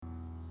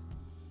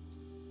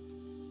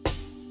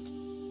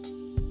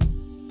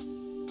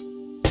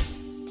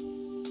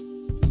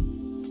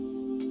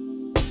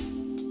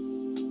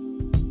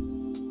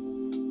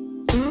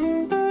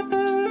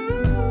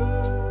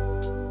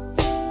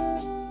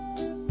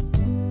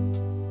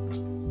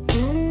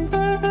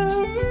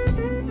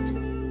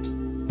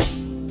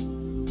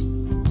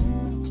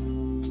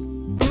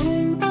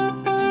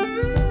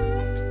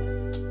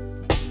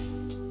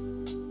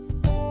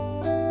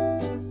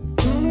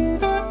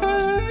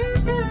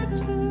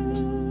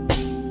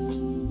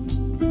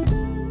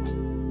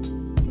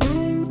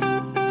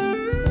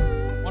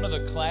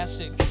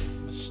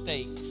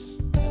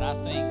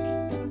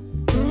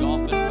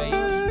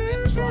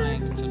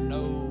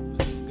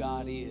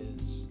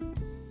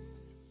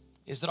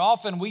is that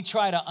often we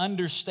try to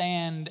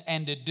understand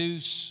and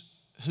deduce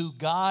who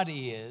God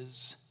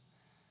is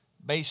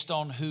based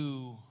on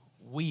who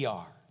we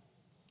are.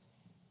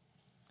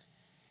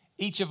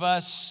 Each of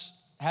us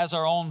has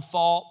our own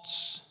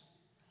faults,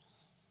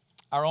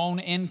 our own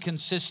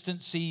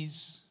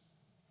inconsistencies,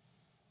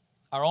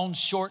 our own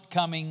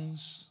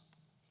shortcomings,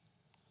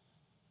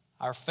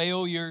 our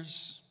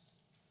failures.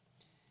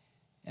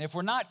 And if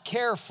we're not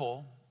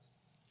careful,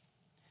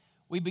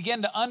 we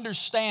begin to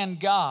understand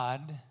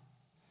God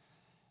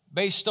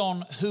based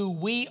on who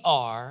we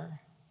are,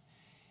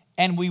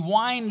 and we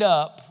wind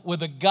up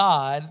with a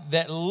God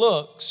that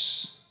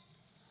looks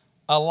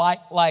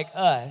like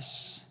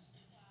us,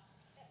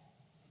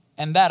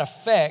 and that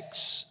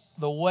affects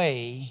the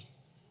way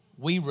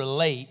we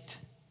relate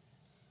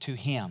to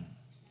Him.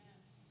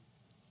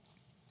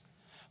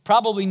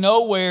 Probably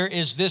nowhere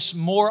is this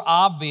more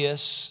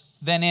obvious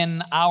than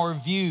in our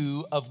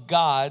view of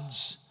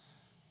God's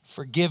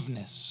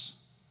forgiveness.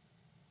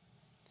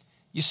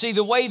 You see,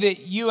 the way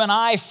that you and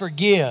I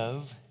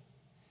forgive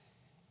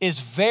is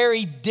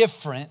very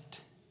different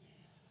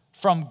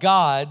from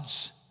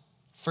God's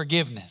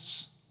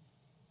forgiveness.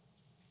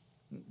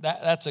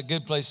 That's a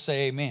good place to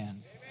say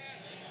amen.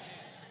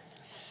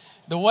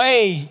 The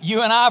way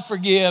you and I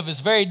forgive is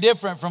very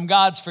different from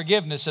God's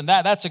forgiveness, and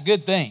that's a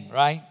good thing,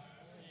 right?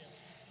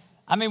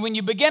 I mean, when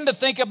you begin to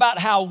think about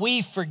how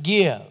we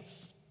forgive,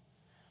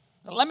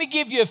 let me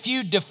give you a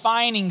few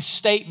defining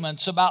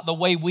statements about the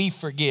way we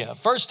forgive.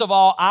 First of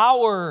all,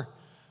 our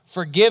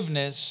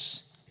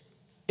forgiveness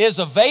is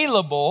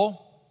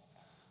available,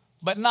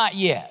 but not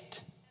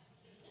yet.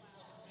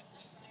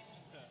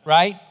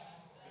 Right?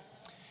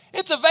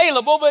 It's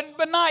available,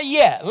 but not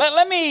yet.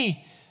 Let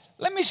me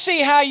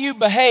see how you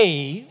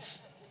behave.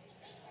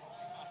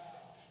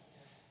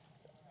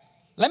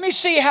 Let me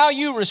see how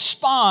you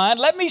respond.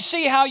 Let me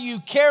see how you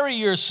carry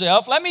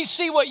yourself. Let me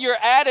see what your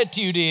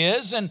attitude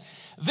is, and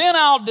then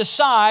I'll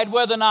decide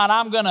whether or not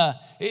I'm going to.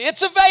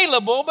 It's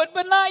available, but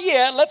not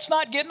yet. Let's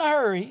not get in a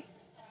hurry.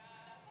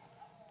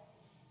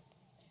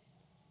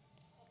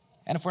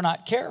 And if we're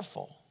not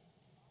careful,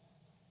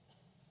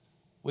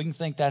 we can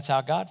think that's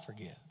how God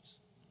forgives.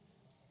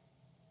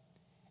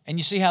 And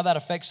you see how that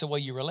affects the way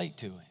you relate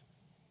to Him.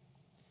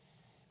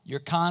 You're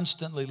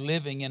constantly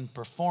living in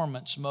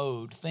performance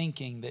mode,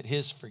 thinking that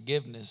His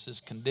forgiveness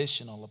is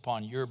conditional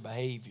upon your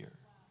behavior.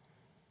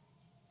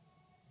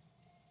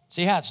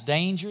 See how it's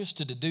dangerous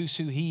to deduce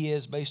who He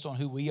is based on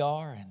who we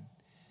are, and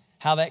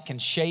how that can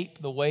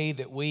shape the way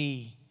that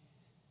we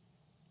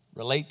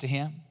relate to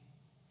Him?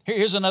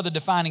 Here's another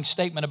defining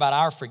statement about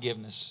our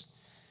forgiveness.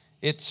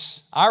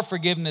 Our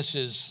forgiveness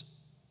is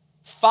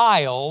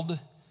filed,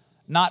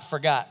 not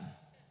forgotten.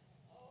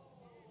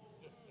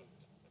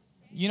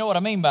 You know what I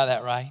mean by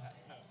that, right?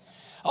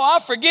 Oh, I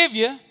forgive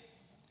you,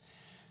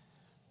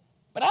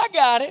 but I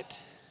got it.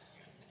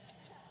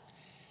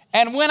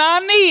 And when I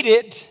need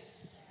it,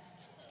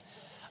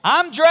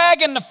 I'm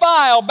dragging the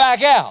file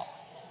back out,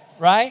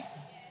 right?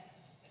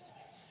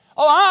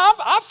 Oh,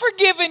 I've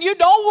forgiven you.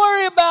 Don't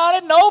worry about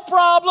it. No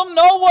problem.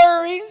 No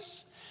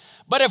worries.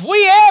 But if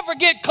we ever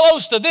get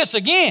close to this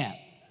again,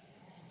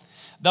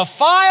 the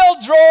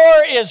file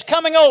drawer is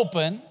coming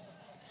open,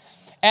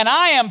 and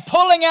I am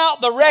pulling out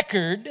the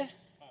record.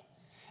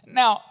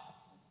 Now,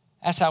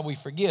 that's how we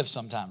forgive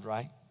sometimes,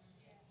 right?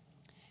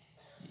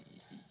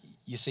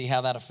 You see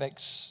how that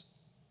affects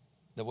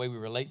the way we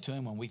relate to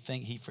Him when we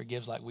think He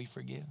forgives like we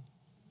forgive?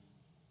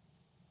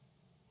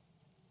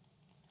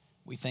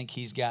 We think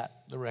He's got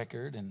the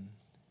record and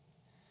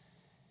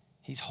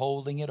He's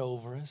holding it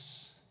over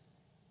us.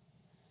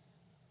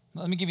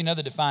 Let me give you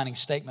another defining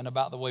statement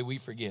about the way we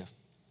forgive.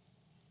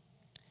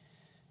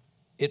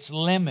 It's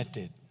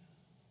limited,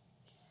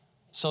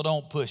 so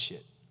don't push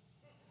it.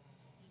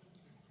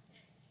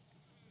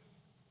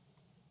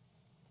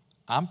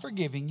 I'm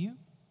forgiving you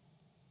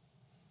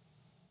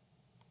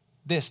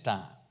this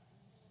time.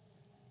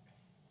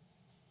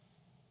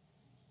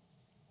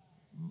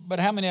 But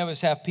how many of us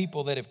have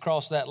people that have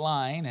crossed that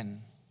line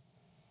and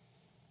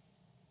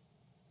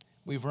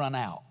we've run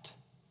out?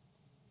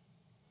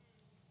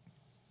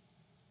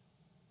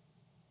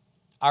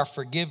 Our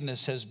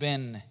forgiveness has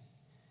been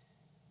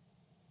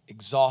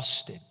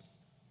exhausted.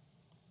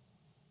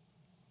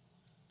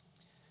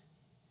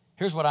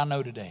 Here's what I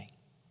know today.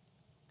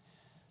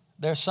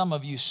 There's some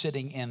of you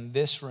sitting in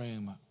this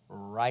room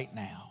right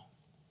now,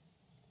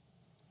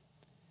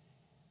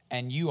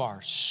 and you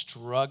are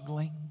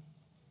struggling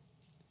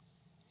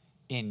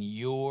in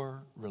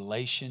your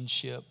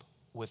relationship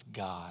with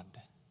God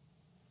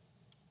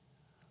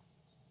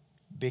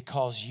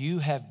because you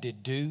have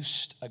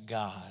deduced a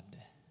God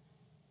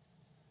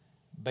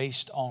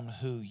based on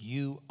who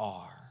you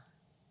are,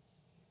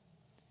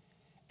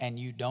 and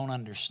you don't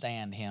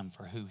understand Him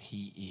for who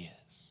He is.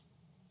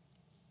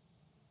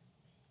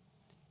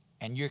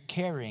 And you're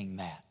carrying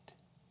that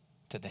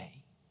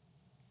today.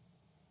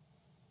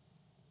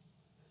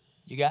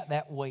 You got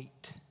that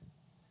weight,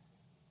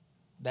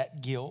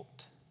 that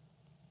guilt,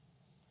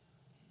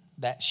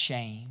 that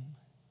shame.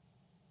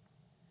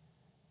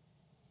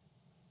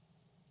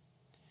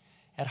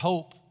 At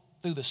Hope,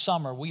 through the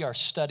summer, we are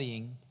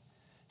studying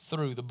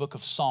through the book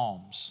of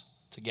Psalms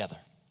together.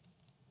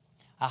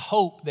 I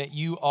hope that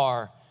you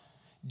are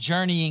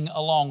journeying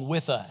along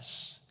with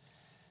us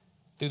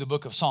through the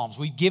book of Psalms.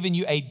 We've given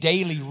you a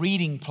daily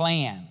reading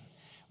plan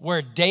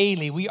where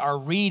daily we are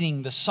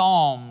reading the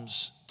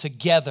Psalms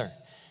together.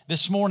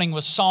 This morning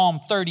was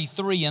Psalm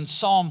 33. In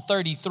Psalm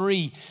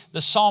 33,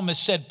 the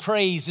psalmist said,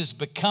 praise is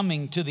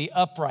becoming to the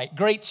upright.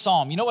 Great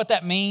psalm. You know what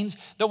that means?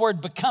 The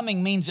word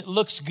becoming means it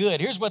looks good.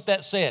 Here's what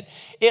that said.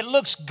 It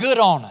looks good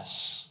on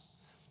us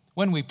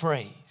when we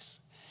praise.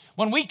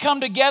 When we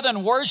come together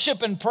and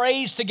worship and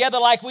praise together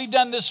like we've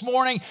done this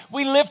morning,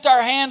 we lift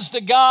our hands to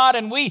God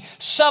and we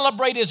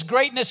celebrate His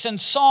greatness in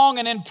song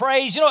and in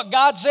praise. You know what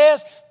God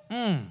says?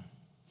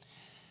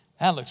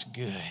 That looks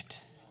good.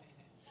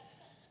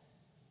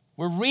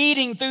 We're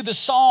reading through the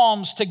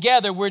Psalms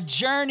together. We're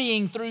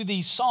journeying through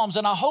these Psalms,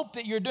 and I hope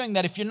that you're doing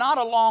that. If you're not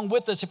along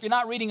with us, if you're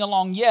not reading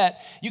along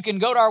yet, you can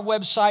go to our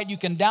website, you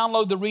can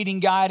download the reading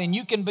guide, and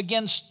you can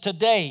begin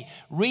today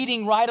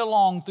reading right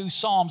along through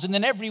Psalms. And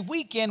then every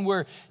weekend,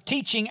 we're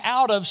teaching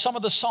out of some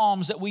of the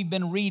Psalms that we've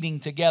been reading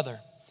together.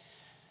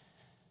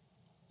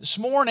 This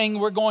morning,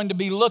 we're going to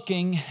be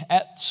looking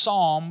at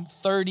Psalm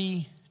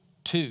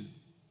 32.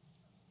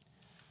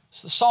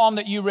 It's the psalm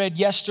that you read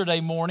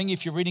yesterday morning,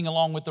 if you're reading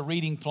along with the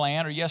reading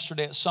plan, or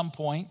yesterday at some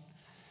point.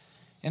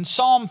 In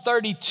Psalm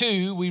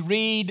 32, we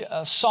read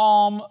a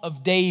psalm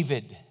of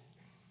David.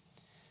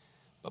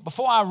 But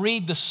before I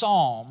read the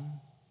psalm,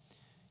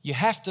 you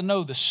have to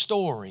know the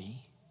story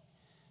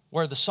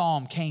where the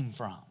psalm came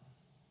from.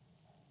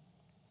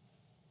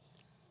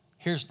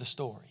 Here's the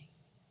story.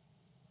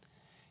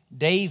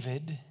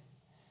 David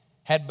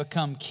had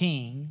become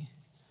king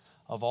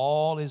of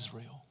all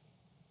Israel.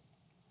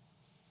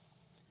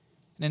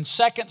 In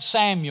 2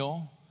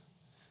 Samuel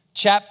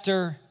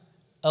chapter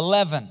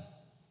 11,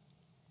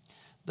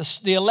 the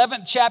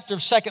 11th chapter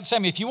of 2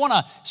 Samuel, if you want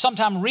to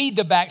sometime read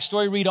the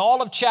backstory, read all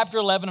of chapter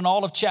 11 and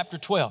all of chapter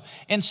 12.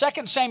 In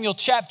 2 Samuel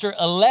chapter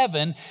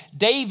 11,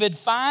 David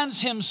finds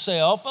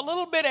himself a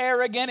little bit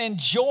arrogant,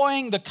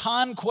 enjoying the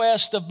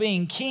conquest of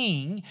being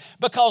king,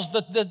 because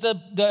the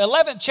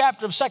 11th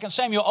chapter of 2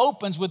 Samuel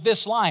opens with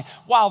this line: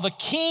 while the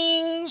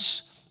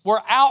kings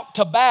were out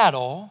to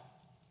battle,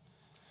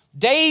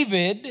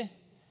 David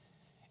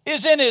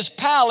is in his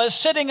palace,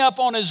 sitting up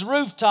on his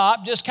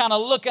rooftop, just kind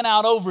of looking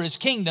out over his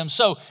kingdom.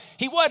 So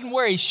he wasn't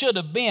where he should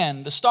have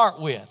been to start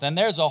with. And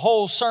there's a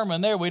whole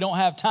sermon there we don't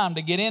have time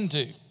to get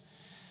into.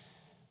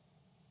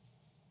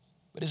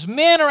 But his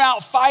men are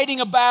out fighting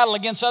a battle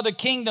against other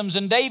kingdoms,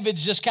 and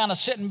David's just kind of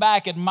sitting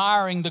back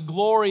admiring the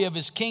glory of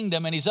his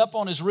kingdom. And he's up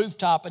on his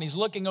rooftop and he's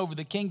looking over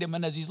the kingdom.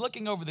 And as he's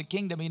looking over the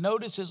kingdom, he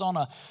notices on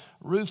a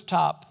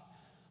rooftop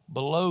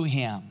below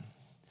him,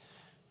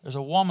 there's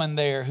a woman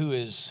there who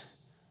is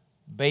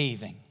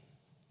bathing,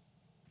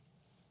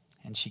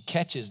 and she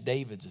catches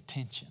David's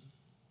attention.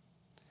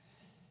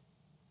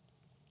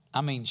 I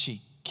mean,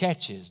 she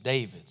catches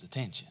David's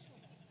attention,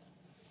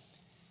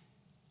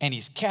 and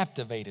he's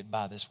captivated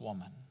by this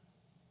woman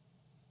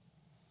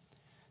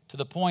to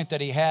the point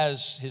that he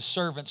has his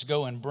servants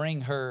go and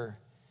bring her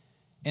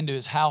into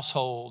his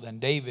household,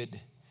 and David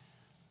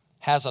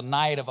has a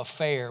night of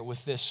affair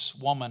with this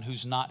woman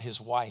who's not his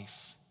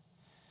wife.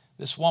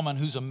 This woman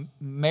who's a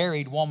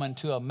married woman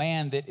to a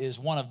man that is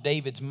one of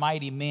David's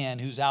mighty men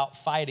who's out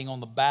fighting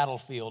on the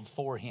battlefield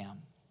for him.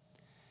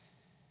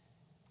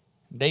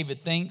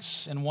 David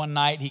thinks in one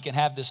night he can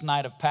have this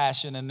night of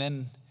passion and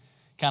then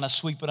kind of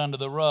sweep it under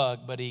the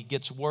rug, but he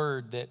gets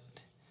word that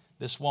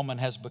this woman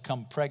has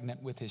become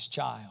pregnant with his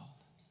child.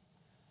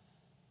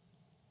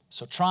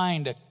 So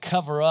trying to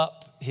cover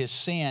up his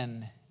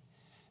sin,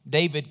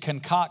 David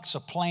concocts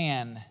a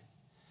plan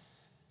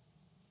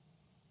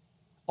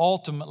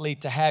ultimately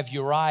to have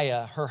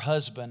Uriah, her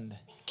husband,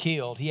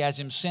 killed. He has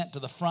him sent to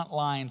the front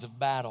lines of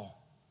battle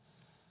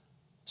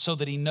so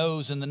that he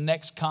knows in the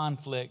next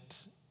conflict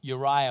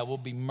Uriah will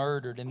be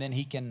murdered, and then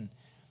he can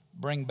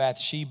bring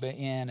Bathsheba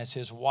in as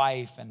his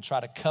wife and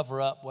try to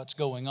cover up what's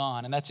going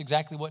on. And that's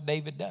exactly what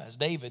David does.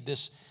 David,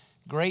 this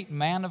great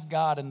man of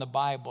God in the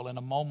Bible, in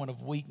a moment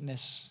of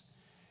weakness,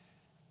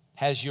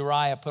 has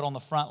Uriah put on the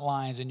front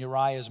lines, and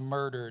Uriah is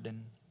murdered,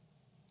 and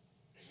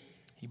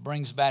he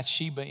brings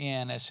Bathsheba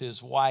in as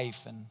his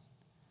wife, and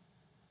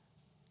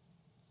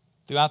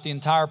throughout the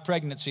entire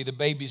pregnancy, the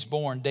baby's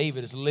born,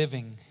 David is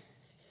living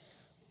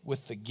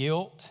with the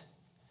guilt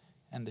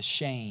and the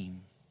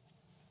shame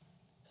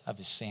of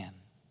his sin.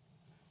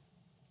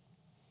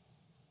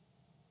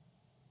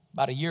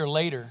 About a year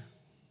later,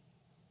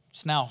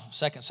 it's now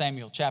 2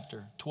 Samuel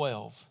chapter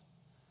 12,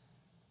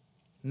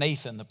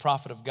 Nathan, the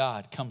prophet of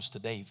God, comes to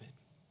David.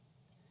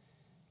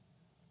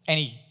 And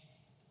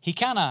he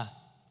kind of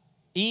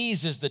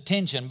eases the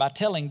tension by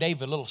telling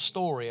David a little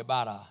story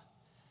about a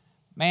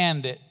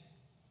man that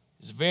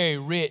is very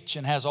rich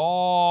and has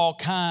all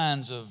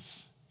kinds of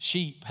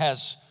sheep,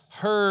 has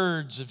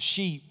herds of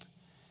sheep.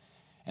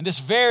 And this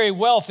very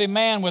wealthy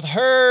man with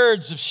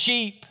herds of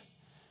sheep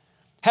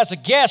has a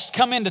guest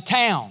come into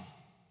town,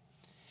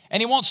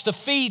 and he wants to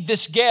feed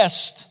this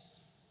guest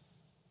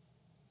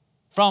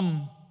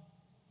from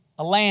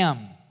a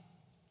lamb.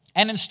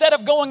 And instead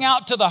of going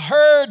out to the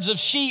herds of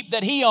sheep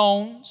that he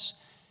owns,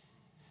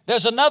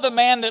 there's another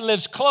man that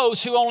lives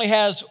close who only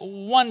has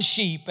one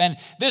sheep. And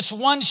this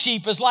one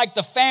sheep is like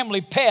the family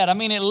pet. I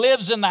mean, it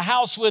lives in the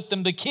house with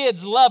them. The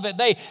kids love it.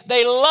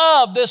 They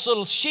love this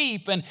little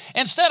sheep. And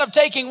instead of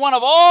taking one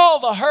of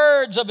all the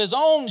herds of his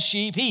own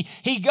sheep,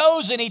 he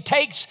goes and he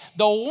takes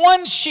the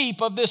one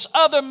sheep of this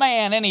other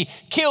man and he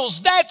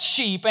kills that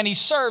sheep and he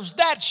serves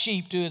that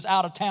sheep to his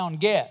out-of-town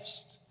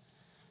guests.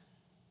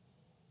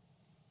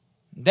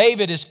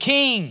 David is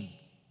king.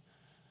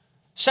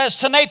 Says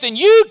to Nathan,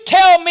 you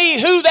tell me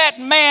who that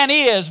man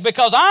is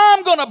because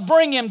I'm going to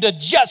bring him to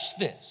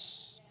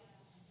justice.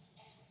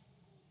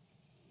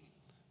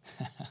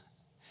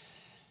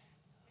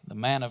 The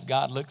man of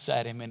God looks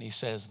at him and he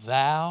says,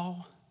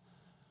 thou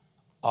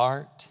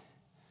art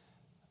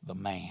the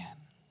man.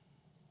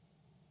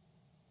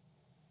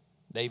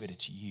 David,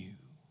 it's you.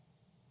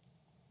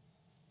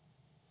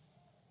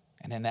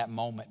 And in that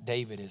moment,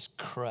 David is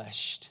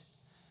crushed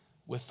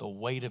with the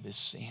weight of his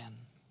sin.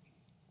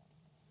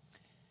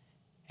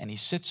 And he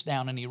sits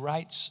down and he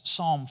writes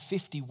Psalm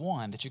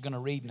 51 that you're going to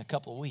read in a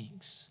couple of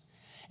weeks.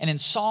 And in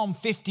Psalm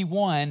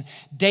 51,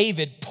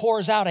 David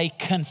pours out a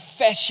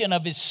confession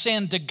of his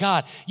sin to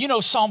God. You know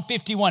Psalm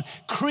 51,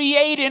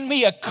 create in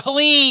me a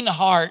clean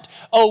heart,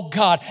 O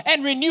God,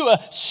 and renew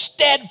a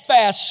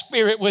steadfast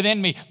spirit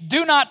within me.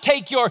 Do not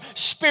take your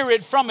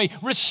spirit from me.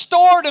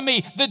 Restore to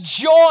me the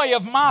joy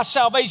of my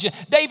salvation.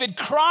 David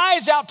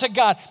cries out to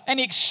God and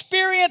he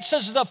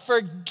experiences the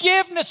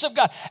forgiveness of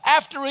God.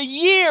 After a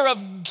year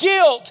of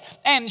guilt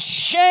and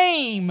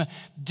shame,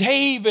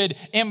 David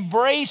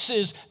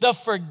embraces the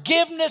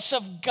forgiveness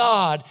of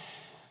God.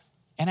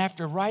 And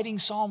after writing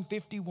Psalm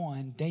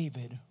 51,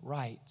 David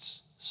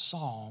writes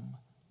Psalm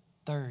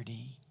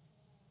 32.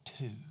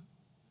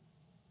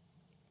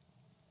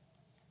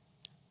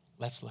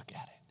 Let's look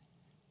at it.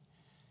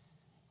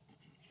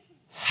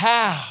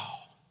 How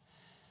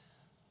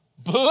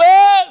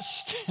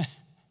blessed,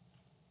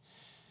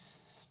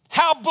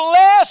 how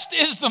blessed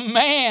is the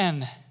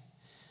man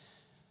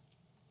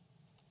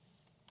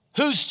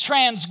whose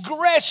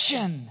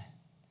transgression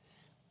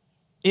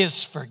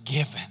is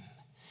forgiven,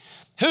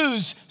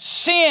 whose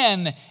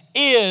sin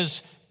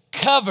is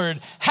covered.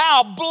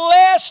 How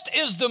blessed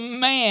is the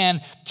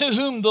man to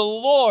whom the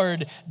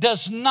Lord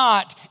does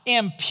not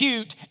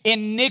impute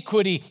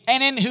iniquity,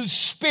 and in whose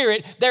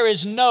spirit there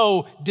is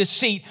no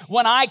deceit.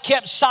 When I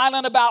kept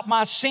silent about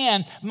my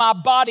sin, my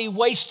body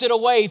wasted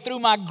away through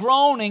my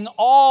groaning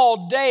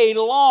all day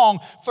long,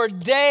 for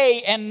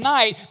day and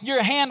night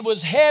your hand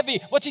was heavy.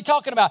 What's he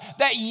talking about?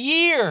 That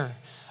year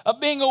of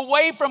being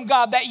away from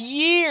God, that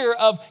year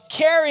of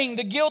carrying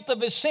the guilt of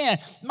his sin,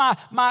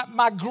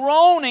 my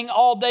groaning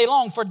all day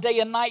long, for day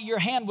and night your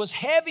hand was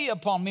heavy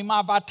upon me.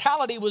 My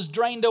vitality was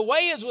drained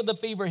away as with the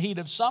fever heat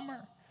of summer.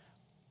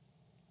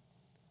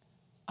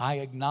 I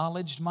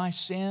acknowledged my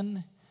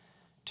sin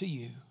to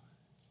you,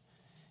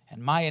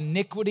 and my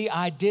iniquity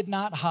I did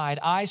not hide.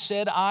 I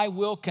said, I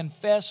will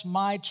confess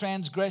my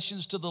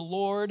transgressions to the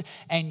Lord,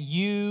 and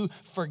you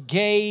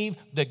forgave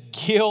the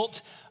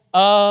guilt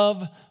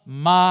of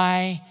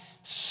my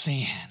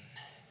sin.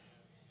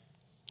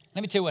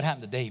 Let me tell you what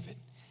happened to David.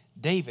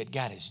 David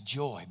got his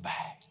joy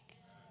back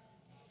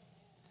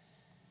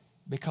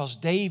because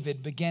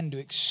David began to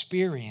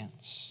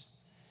experience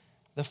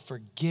the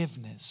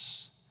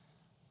forgiveness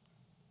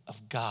of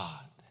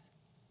God.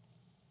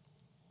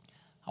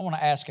 I want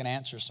to ask and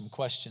answer some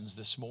questions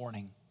this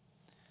morning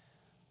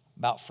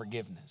about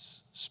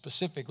forgiveness,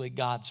 specifically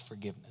God's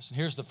forgiveness. And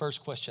here's the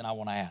first question I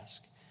want to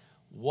ask.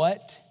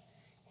 What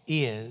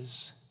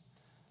is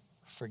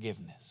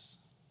forgiveness?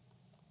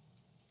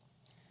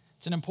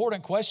 It's an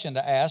important question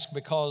to ask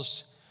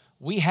because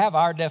we have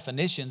our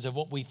definitions of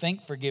what we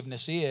think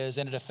forgiveness is,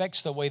 and it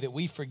affects the way that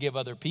we forgive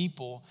other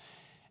people.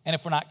 And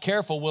if we're not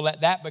careful, we'll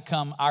let that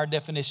become our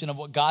definition of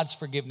what God's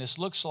forgiveness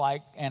looks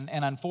like. And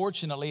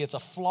unfortunately, it's a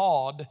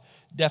flawed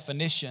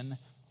definition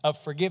of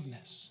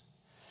forgiveness.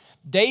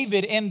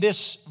 David, in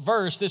this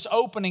verse, this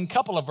opening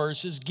couple of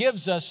verses,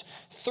 gives us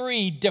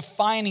three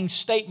defining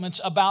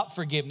statements about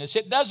forgiveness.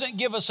 It doesn't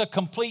give us a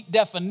complete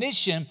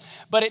definition,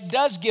 but it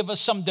does give us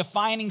some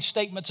defining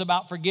statements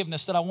about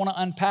forgiveness that I want to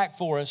unpack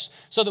for us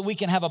so that we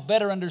can have a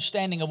better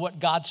understanding of what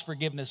God's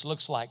forgiveness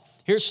looks like.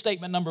 Here's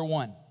statement number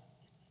one.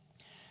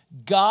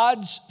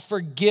 God's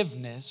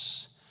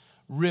forgiveness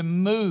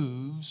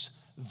removes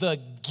the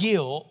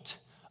guilt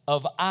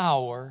of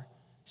our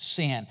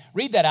sin.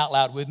 Read that out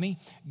loud with me.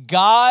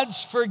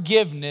 God's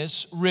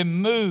forgiveness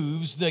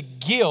removes the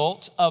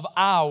guilt of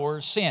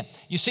our sin.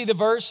 You see the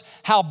verse?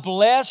 How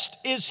blessed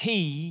is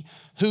he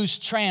whose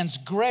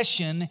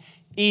transgression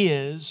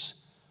is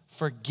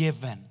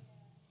forgiven.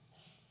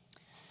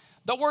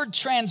 The word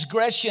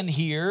transgression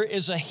here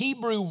is a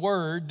Hebrew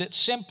word that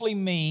simply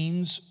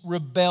means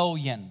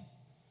rebellion.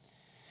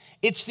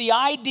 It's the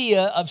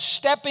idea of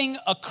stepping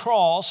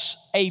across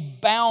a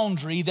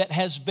boundary that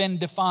has been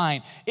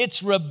defined.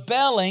 It's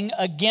rebelling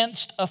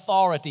against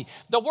authority.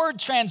 The word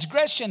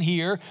transgression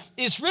here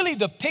is really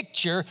the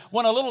picture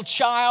when a little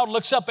child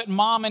looks up at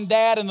mom and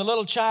dad and the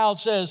little child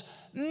says,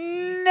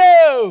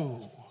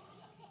 "No."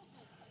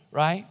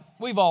 Right?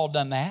 We've all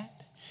done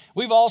that.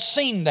 We've all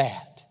seen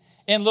that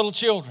in little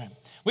children.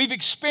 We've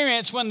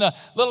experienced when the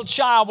little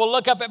child will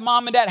look up at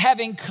mom and dad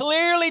having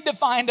clearly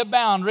defined a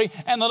boundary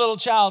and the little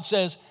child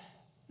says,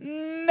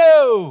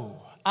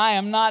 "No, I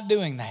am not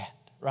doing that,"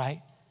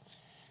 right?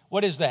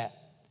 What is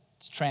that?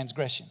 It's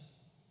transgression.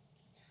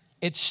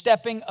 It's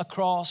stepping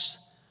across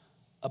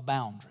a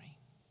boundary.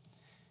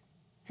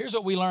 Here's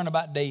what we learn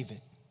about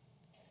David.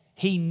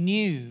 He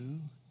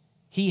knew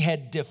he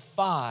had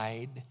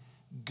defied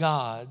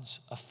God's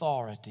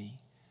authority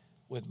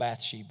with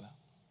Bathsheba.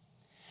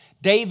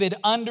 David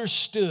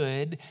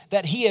understood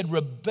that he had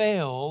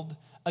rebelled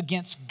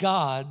against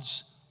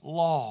God's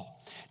law.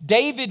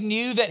 David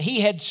knew that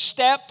he had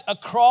stepped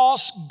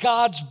across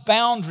God's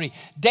boundary.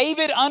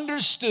 David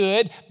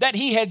understood that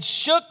he had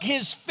shook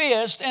his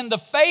fist in the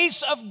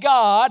face of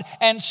God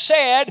and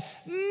said,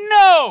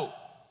 "No.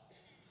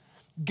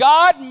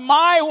 God,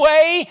 my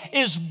way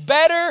is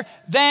better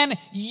than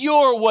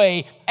your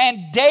way."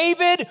 And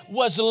David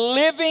was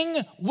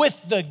living with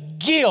the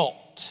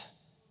guilt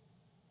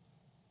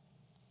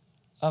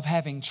of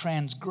having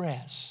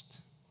transgressed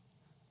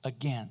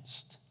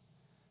against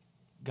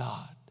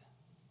God.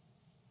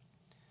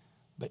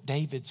 But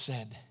David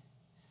said,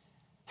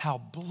 "How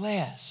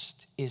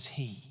blessed is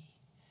he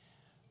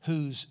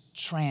whose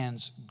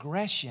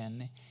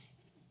transgression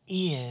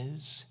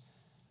is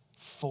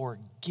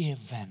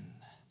forgiven."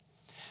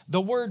 The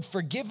word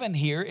forgiven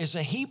here is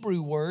a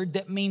Hebrew word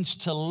that means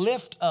to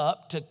lift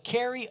up, to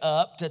carry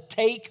up, to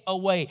take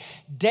away.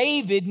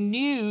 David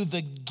knew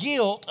the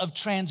guilt of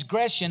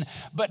transgression,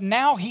 but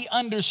now he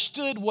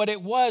understood what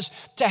it was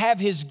to have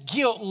his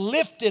guilt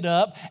lifted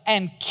up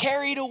and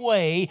carried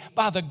away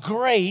by the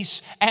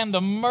grace and the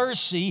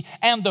mercy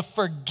and the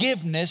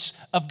forgiveness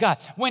of God.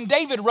 When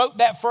David wrote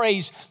that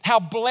phrase, "How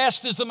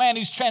blessed is the man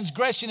whose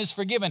transgression is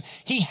forgiven,"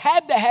 he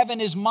had to have in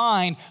his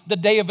mind the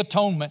Day of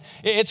Atonement.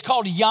 It's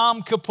called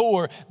Yom Kippur,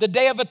 the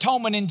Day of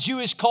Atonement in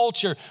Jewish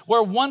culture,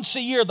 where once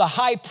a year the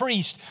high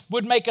priest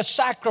would make a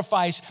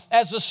sacrifice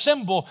as a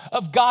symbol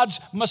of God's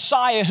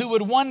Messiah who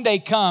would one day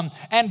come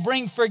and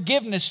bring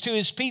forgiveness to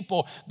his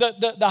people.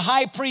 The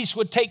high priest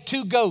would take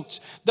 2 goats.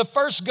 The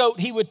first goat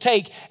he would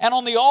take, and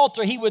on the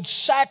altar he would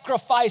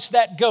sacrifice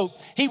that goat.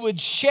 He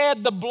would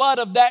shed the blood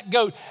of that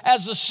goat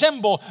as a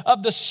symbol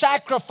of the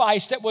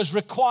sacrifice that was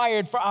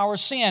required for our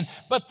sin.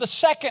 But the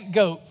second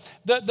goat,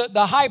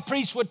 the high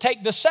priest would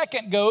take the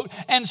second goat,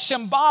 and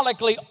symbolically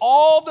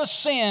all the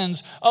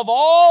sins of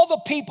all the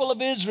people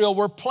of Israel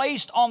were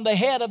placed on the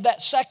head of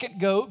that second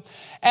goat,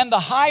 and the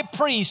high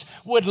priest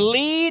would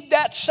lead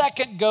that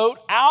second goat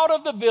out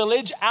of the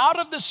village, out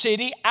of the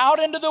city,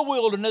 out into the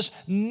wilderness,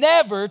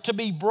 never to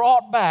be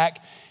brought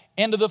back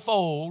into the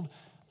fold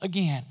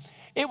again.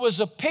 It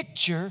was a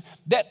picture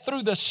that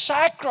through the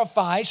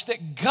sacrifice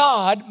that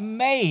God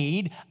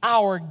made,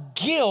 our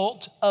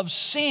guilt of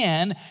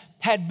sin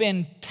had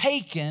been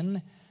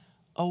taken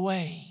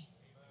away.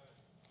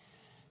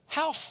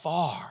 How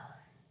far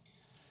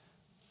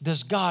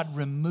does God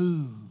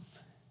remove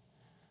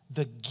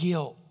the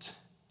guilt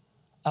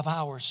of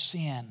our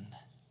sin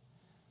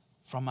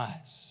from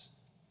us?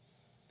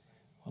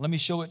 Well, let me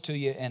show it to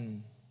you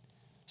in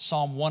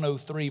Psalm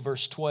 103,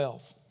 verse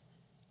 12.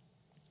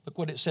 Look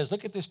what it says.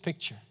 Look at this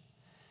picture.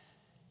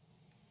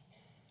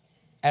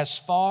 As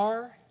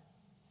far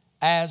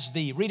as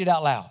the, read it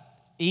out loud,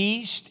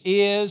 east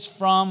is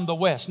from the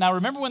west. Now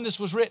remember when this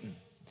was written.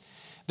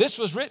 This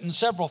was written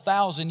several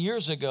thousand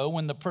years ago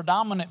when the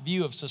predominant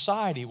view of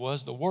society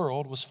was the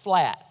world was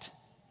flat,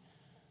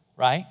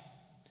 right?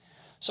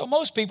 So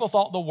most people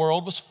thought the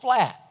world was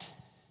flat.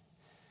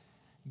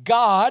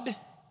 God,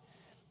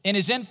 in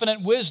his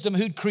infinite wisdom,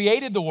 who'd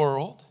created the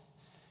world,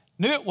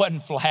 knew it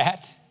wasn't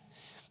flat.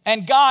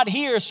 And God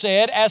here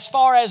said, as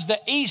far as the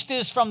east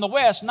is from the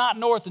west, not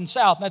north and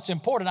south. That's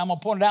important. I'm going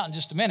to point it out in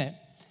just a minute.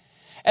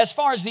 As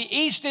far as the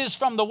east is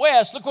from the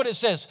west, look what it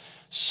says.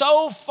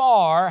 So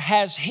far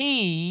has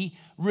he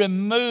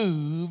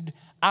removed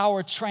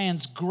our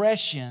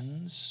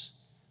transgressions.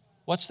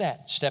 What's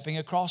that? Stepping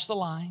across the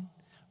line,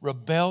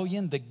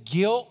 rebellion, the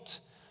guilt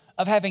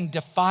of having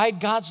defied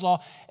God's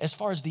law. As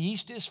far as the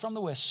east is from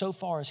the west, so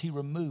far as he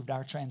removed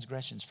our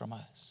transgressions from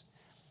us.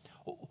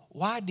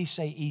 Why did he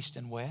say east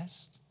and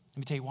west? Let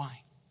me tell you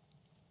why.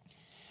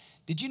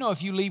 Did you know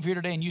if you leave here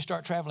today and you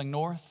start traveling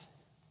north,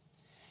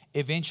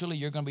 eventually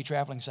you're going to be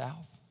traveling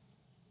south?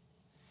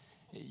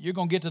 You're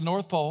going to get to the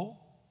North Pole,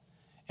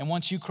 and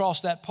once you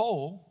cross that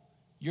pole,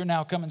 you're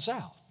now coming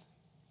south.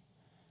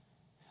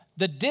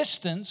 The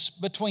distance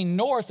between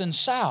north and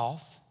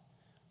south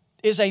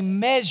is a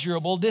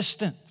measurable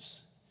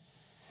distance.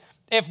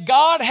 If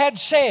God had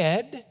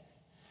said,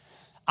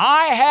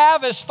 I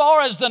have, as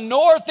far as the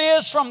north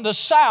is from the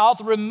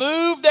south,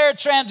 removed their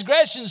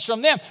transgressions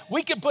from them.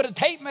 We could put a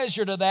tape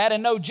measure to that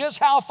and know just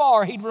how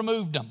far he'd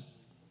removed them.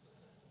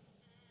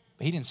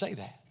 But he didn't say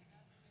that.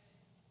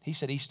 He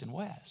said east and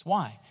west.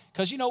 Why?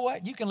 Because you know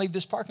what? You can leave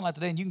this parking lot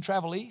today and you can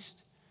travel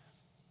east.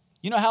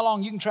 You know how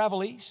long you can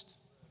travel east?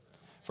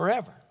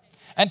 Forever.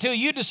 Until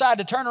you decide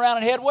to turn around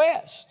and head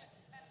west.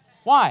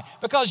 Why?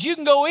 Because you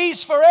can go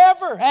east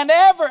forever and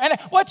ever. And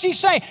what's he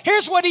saying?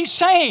 Here's what he's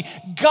saying.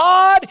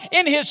 God,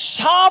 in his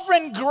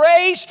sovereign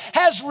grace,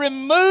 has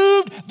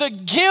removed the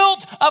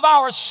guilt of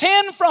our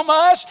sin from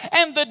us,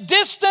 and the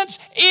distance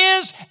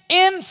is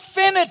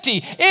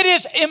infinity. It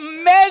is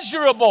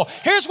immeasurable.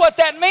 Here's what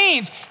that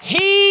means.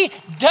 He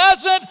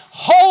doesn't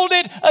hold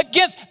it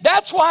against.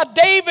 That's why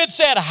David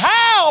said,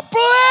 how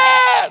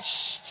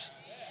blessed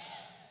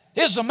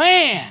is the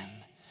man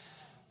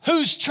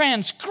whose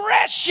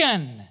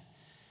transgression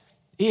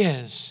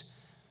is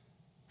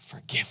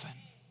forgiven.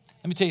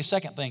 Let me tell you a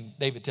second thing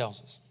David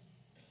tells us.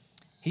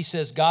 He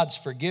says God's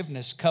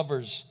forgiveness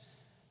covers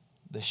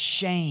the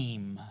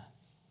shame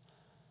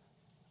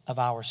of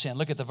our sin.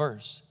 Look at the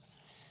verse.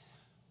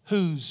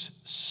 Whose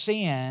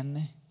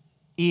sin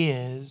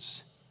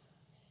is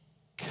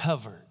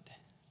covered.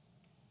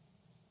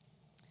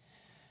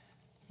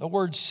 The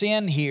word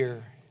sin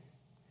here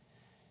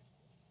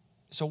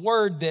is a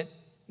word that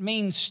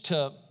means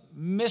to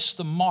miss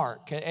the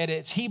mark. At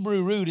its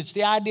Hebrew root, it's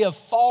the idea of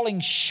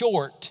falling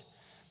short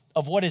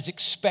of what is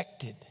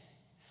expected.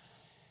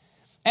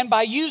 And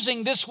by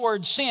using this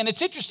word sin,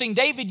 it's interesting,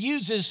 David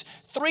uses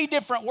 3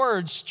 different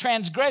words,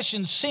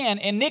 transgression, sin,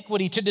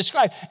 iniquity, to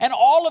describe. And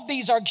all of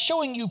these are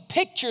showing you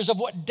pictures of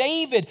what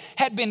David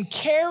had been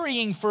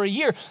carrying for a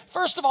year.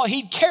 First of all,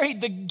 he carried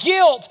the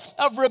guilt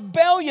of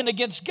rebellion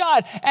against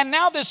God. And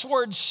now this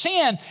word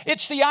sin,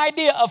 it's the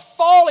idea of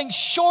falling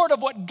short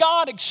of what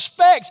God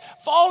expects,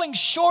 falling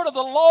short of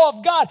the law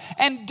of God.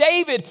 And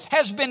David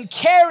has been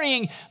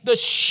carrying the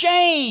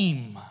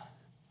shame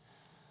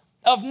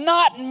of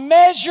not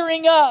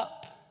measuring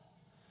up.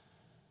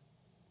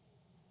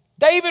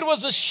 David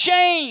was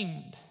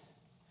ashamed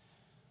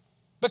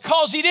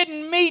because he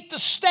didn't meet the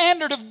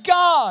standard of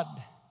God,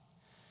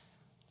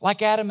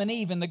 like Adam and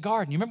Eve in the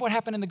garden. You remember what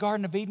happened in the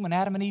Garden of Eden when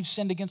Adam and Eve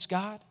sinned against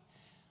God?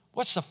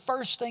 What's the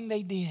first thing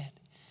they did?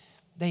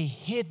 They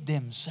hid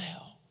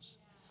themselves.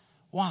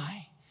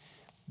 Why?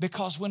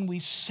 Because when we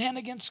sin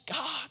against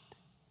God,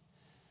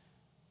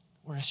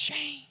 we're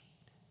ashamed.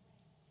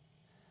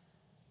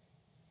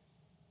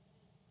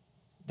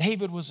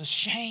 David was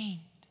ashamed.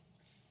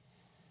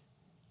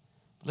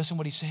 Listen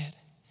what he said.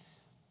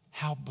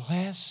 How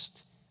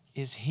blessed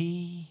is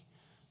he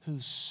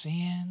whose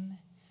sin,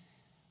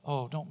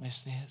 oh, don't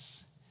miss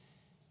this,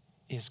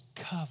 is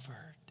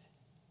covered.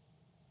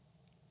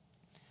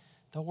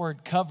 The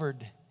word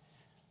covered,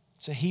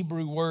 it's a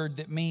Hebrew word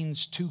that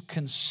means to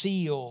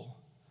conceal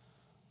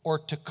or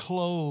to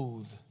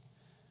clothe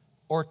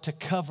or to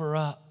cover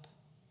up.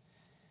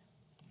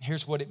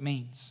 Here's what it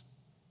means.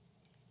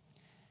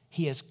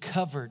 He has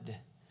covered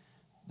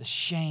the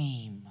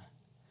shame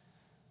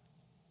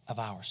of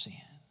our sin.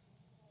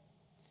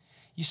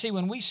 You see,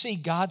 when we see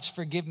God's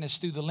forgiveness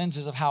through the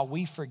lenses of how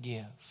we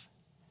forgive,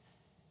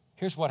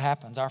 here's what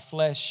happens. Our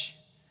flesh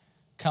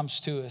comes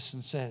to us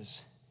and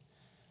says,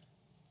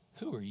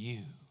 who are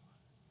you?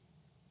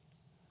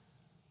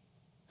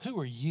 Who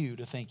are you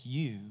to think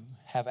you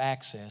have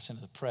access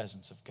into the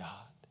presence of God?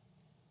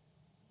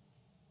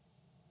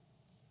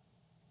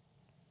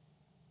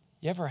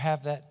 You ever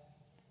have that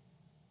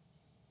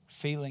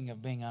feeling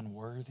of being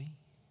unworthy?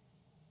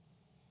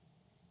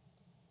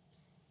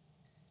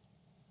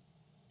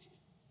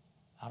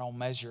 I don't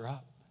measure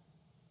up.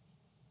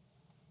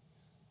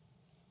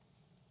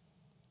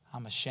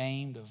 I'm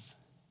ashamed of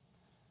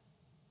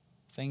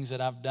things that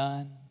I've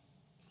done,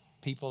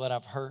 people that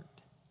I've hurt,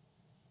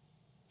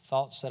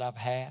 thoughts that I've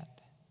had,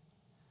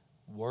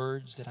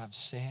 words that I've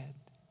said.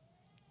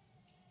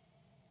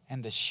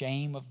 And the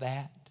shame of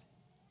that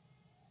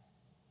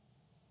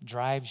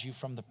drives you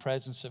from the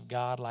presence of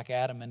God like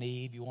Adam and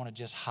Eve. You want to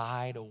just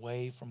hide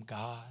away from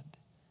God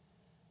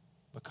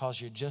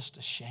because you're just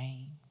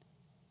ashamed.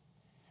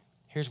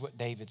 Here's what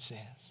David says.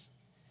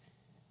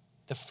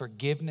 The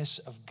forgiveness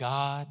of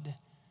God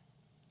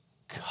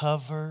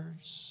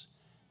covers,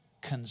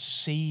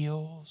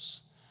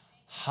 conceals,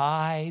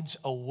 hides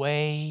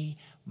away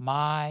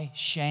my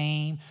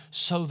shame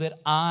so that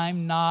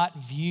I'm not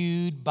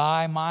viewed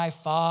by my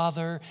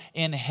Father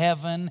in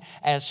heaven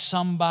as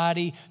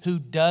somebody who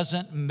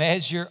doesn't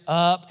measure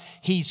up.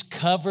 He's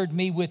covered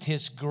me with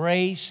His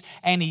grace,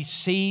 and He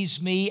sees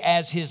me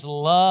as His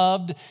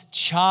loved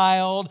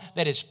child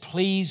that is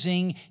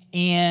pleasing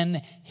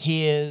in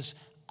His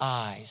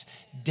eyes.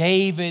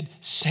 David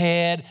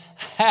said,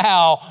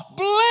 how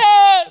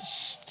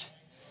blessed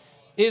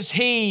is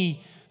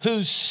he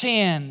whose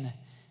sin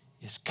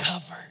is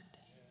covered.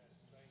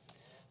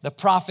 The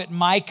prophet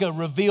Micah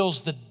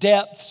reveals the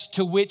depths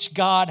to which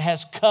God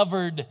has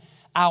covered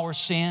our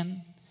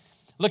sin.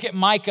 Look at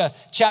Micah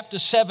chapter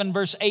 7,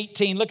 verse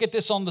 18. Look at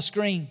this on the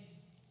screen.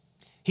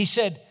 He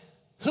said,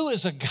 Who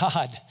is a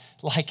God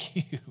like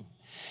you?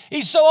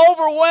 He's so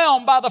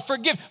overwhelmed by the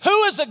forgiveness.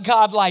 Who is a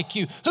God like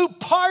you who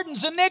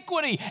pardons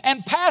iniquity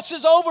and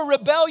passes over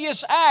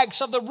rebellious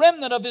acts of the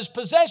remnant of his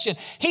possession?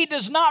 He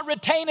does not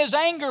retain his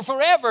anger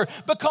forever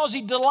because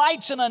he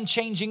delights in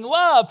unchanging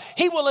love.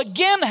 He will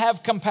again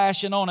have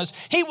compassion on us.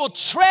 He will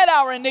tread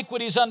our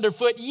iniquities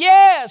underfoot.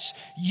 Yes,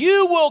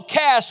 you will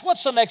cast.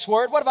 What's the next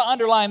word? What have I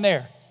underlined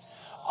there?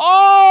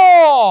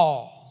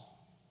 All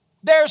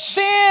their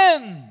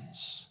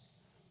sins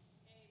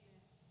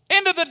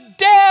into the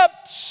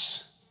depths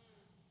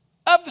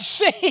of the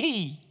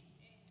sea.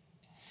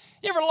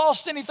 You ever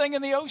lost anything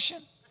in the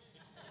ocean?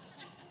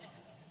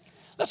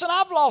 Listen,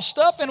 I've lost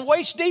stuff in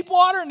waist deep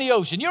water in the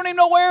ocean. You don't even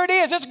know where it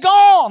is. It's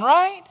gone,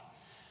 right?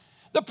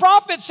 The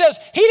prophet says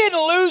he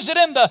didn't lose it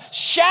in the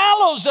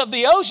shallows of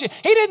the ocean.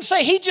 He didn't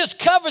say he just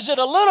covers it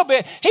a little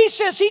bit. He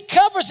says he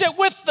covers it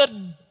with the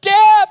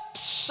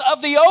depths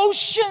of the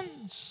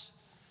oceans.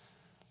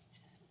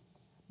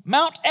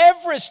 Mount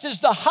Everest is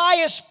the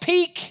highest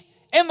peak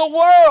in the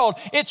world.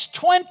 It's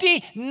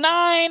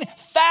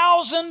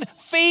 29,000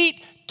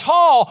 feet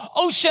tall.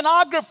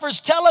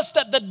 Oceanographers tell us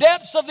that the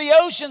depths of the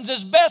oceans,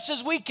 as best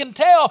as we can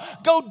tell,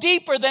 go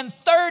deeper than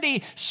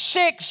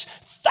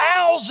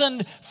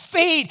 36,000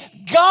 feet.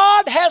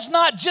 God has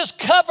not just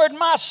covered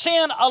my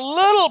sin a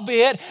little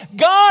bit.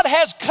 God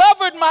has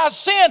covered my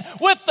sin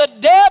with the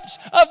depths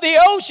of the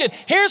ocean.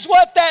 Here's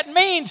what that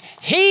means.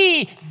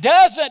 He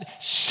doesn't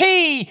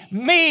see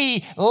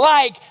me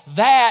like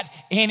that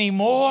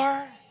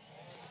anymore.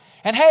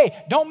 And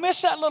hey, don't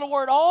miss that little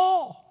word,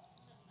 all.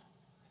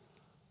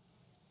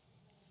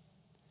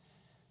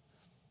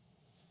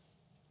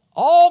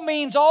 All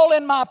means all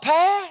in my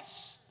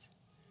past.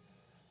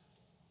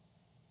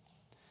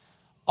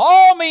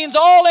 All means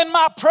all in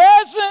my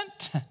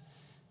present.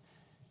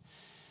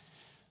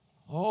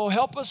 Oh,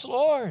 help us,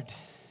 Lord.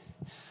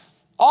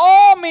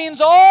 All means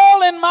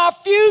all in my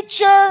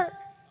future.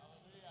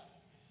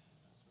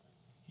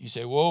 You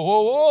say, whoa,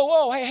 whoa, whoa,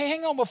 whoa. Hey,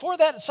 hang on. Before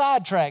that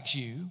sidetracks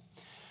you,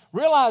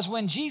 realize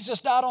when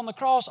Jesus died on the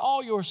cross,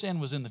 all your sin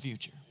was in the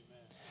future.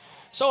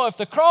 So if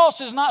the cross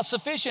is not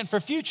sufficient for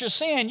future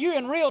sin, you're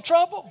in real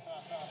trouble.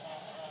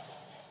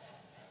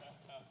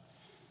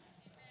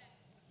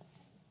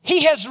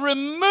 He has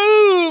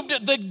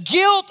removed the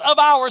guilt of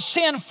our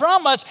sin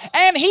from us,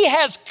 and He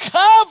has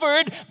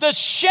covered the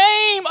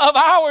shame of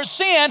our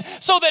sin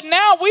so that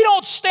now we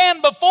don't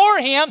stand before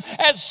Him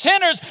as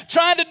sinners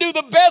trying to do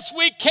the best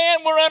we can.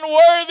 We're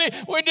unworthy.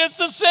 We're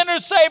just a sinner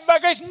saved by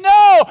grace.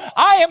 No,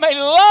 I am a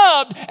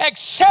loved,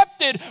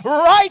 accepted,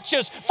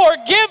 righteous,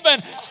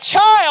 forgiven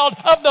child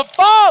of the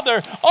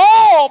Father,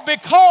 all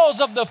because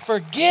of the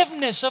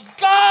forgiveness of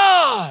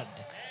God.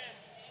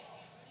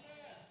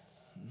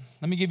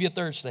 Let me give you a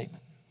third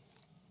statement.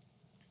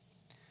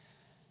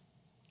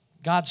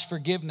 God's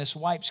forgiveness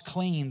wipes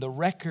clean the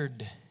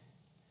record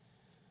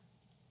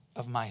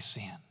of my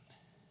sin.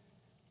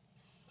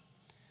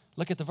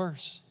 Look at the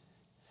verse.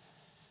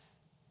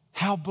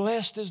 How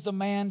blessed is the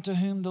man to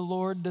whom the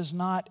Lord does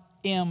not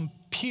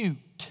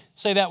impute.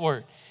 Say that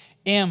word.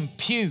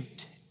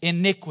 Impute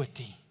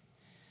iniquity.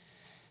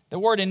 The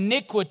word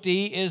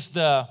iniquity is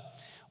the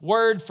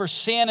word for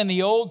sin in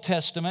the Old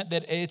Testament,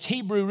 that its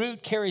Hebrew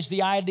root carries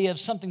the idea of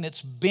something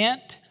that's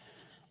bent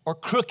or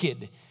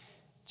crooked.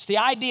 It's the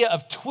idea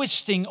of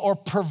twisting or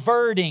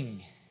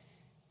perverting.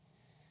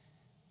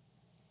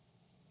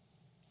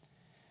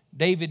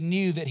 David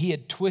knew that he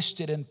had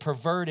twisted and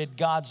perverted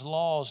God's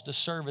laws to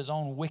serve his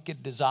own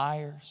wicked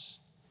desires.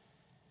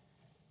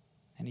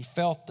 And he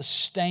felt the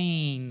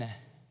stain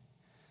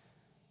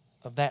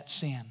of that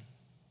sin.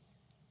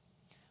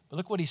 But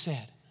look what he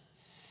said.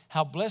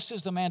 How blessed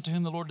is the man to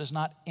whom the Lord does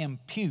not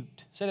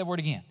impute. Say that word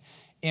again.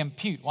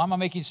 Impute. Why am I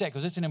making you say it?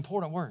 Because it's an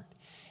important word.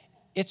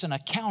 It's an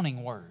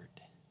accounting word.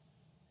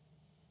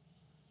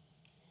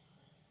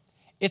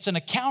 It's an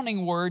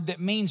accounting word that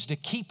means to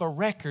keep a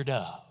record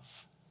of.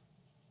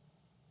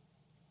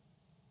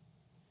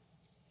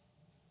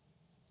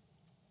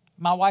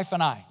 My wife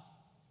and I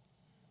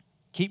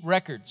keep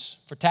records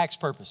for tax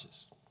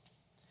purposes.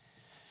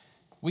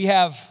 We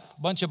have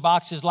a bunch of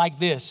boxes like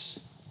this.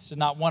 This is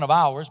not one of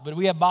ours, but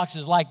we have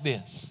boxes like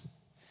this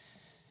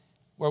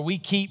where we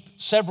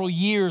keep several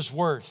years'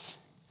 worth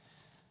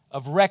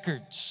of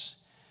records.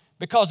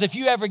 Because if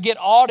you ever get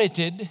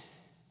audited,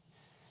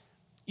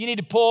 you need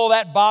to pull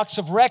that box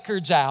of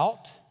records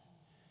out,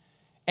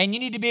 and you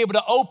need to be able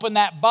to open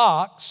that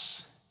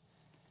box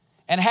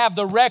and have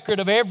the record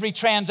of every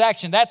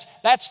transaction.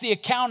 That's the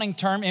accounting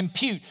term,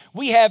 impute.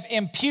 We have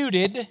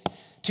imputed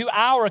to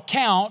our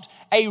account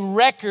a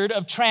record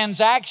of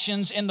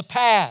transactions in the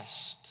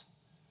past.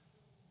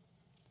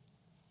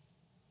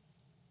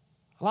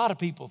 A lot of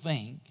people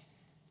think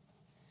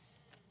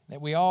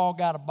that we all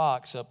got a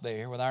box up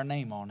there with our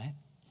name on it.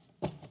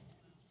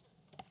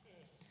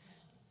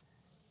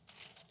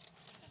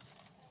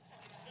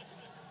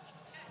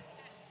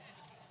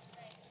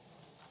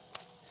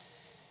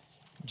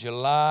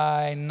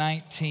 July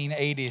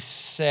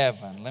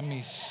 1987. Let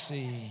me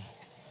see.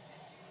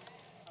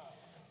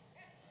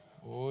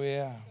 Oh,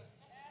 yeah.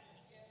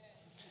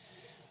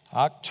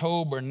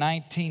 October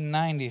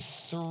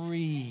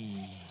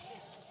 1993.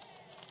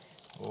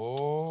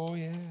 Oh,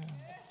 yeah.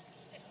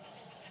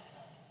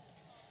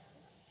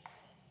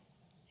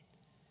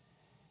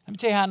 Let me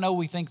tell you how I know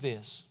we think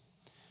this.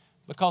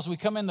 Because we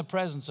come in the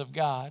presence of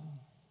God.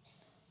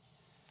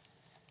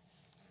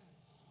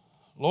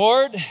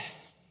 Lord,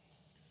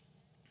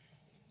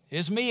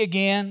 it's me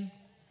again.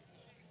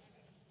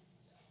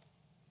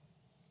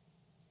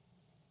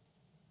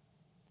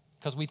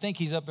 Because we think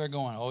he's up there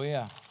going, oh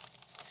yeah,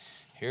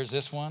 here's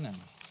this one, and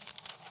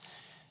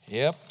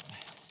yep,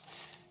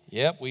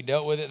 we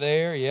dealt with it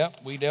there. Yep,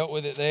 we dealt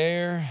with it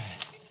there.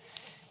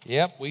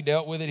 Yep, we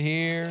dealt with it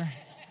here.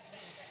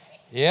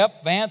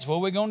 Yep, Vance, what are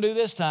we going to do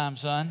this time,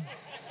 son?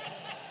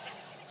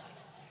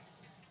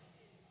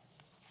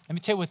 Let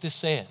me tell you what this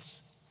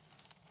says.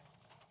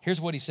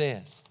 Here's what he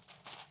says.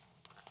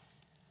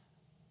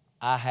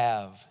 I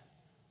have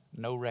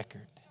no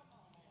record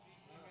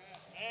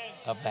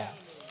of that.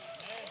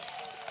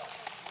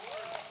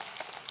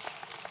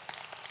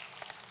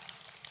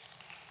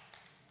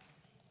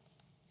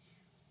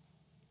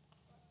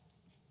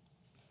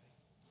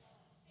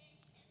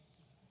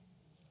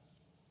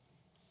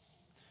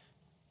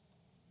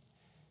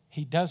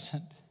 He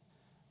doesn't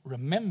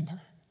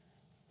remember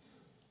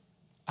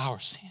our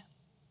sin.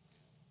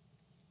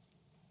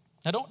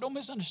 Now, don't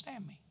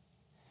misunderstand me.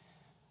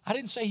 I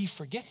didn't say he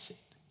forgets it.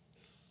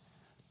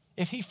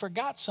 If he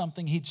forgot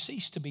something, he'd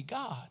cease to be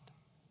God.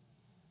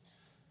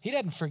 He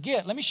doesn't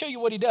forget. Let me show you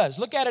what he does.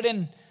 Look at it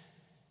in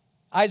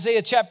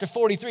Isaiah chapter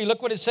 43.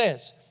 Look what it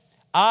says.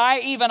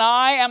 Even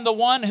I, am the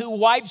one who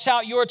wipes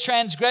out your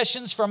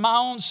transgressions for my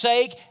own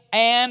sake,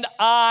 and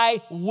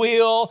I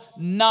will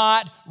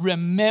not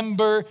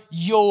remember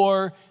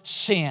your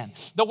sin.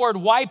 The word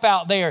wipe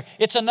out there,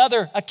 it's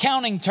another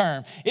accounting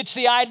term. It's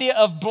the idea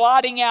of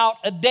blotting out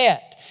a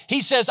debt.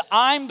 He says,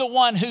 I'm the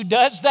one who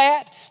does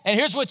that. And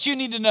here's what you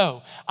need to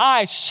know.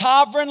 I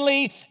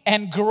sovereignly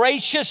and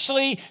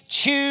graciously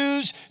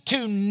choose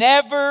to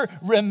never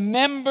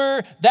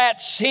remember that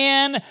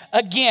sin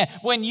again.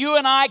 When you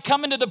and I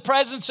come into the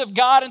presence of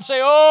God and say,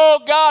 oh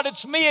God,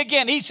 it's me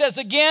again. He says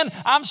again,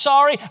 I'm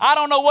sorry, I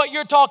don't know what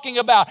you're talking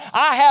about.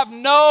 I have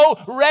no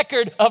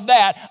record of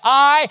that.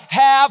 I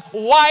have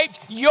wiped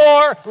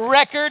your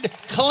record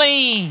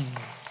clean.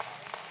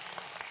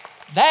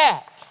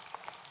 That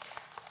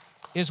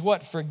is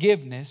what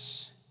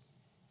forgiveness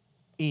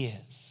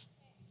is.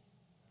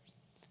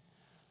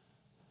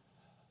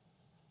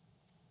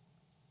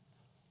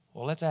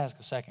 Well, let's ask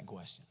a second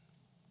question.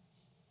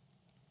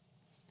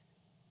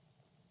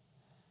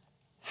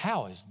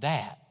 How is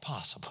that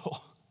possible?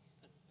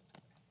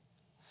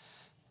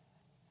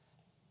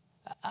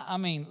 I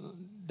mean,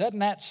 doesn't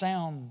that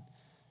sound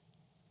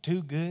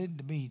too good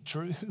to be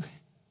true?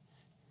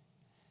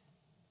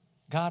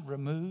 God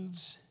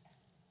removes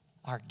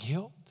our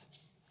guilt.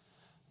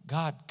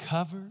 God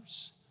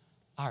covers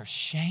our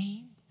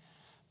shame.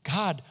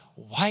 God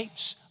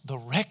wipes the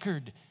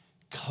record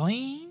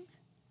clean.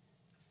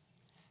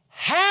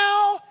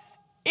 How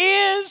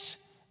is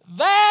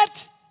that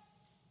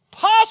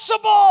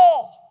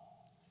possible?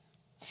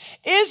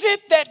 Is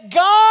it that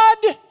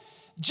God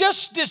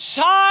just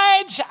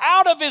decides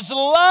out of His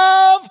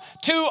love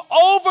to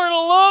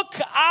overlook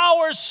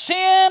our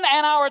sin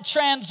and our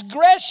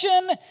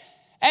transgression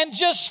and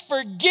just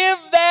forgive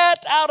that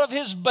out of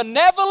His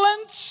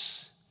benevolence?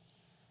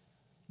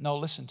 No,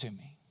 listen to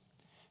me.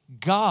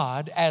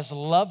 God, as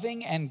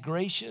loving and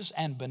gracious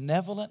and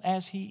benevolent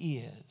as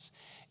He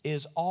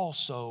is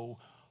also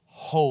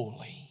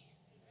holy.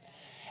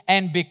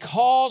 And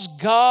because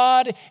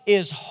God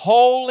is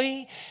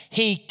holy,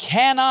 He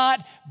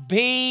cannot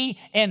be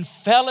in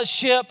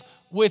fellowship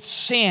with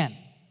sin.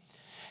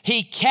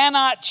 He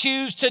cannot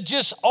choose to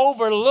just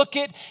overlook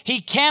it.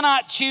 He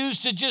cannot choose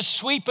to just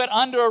sweep it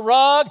under a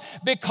rug.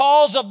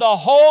 Because of the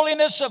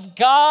holiness of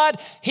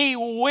God, He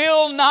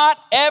will not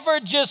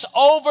ever just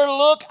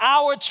overlook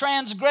our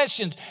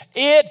transgressions.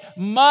 It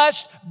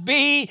must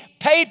be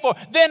paid for.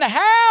 Then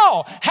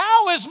how?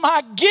 How is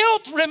my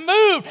guilt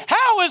removed?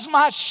 How is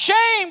my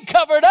shame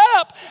covered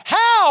up?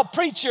 How,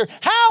 preacher?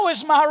 How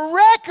is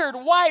my record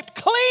wiped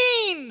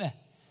clean?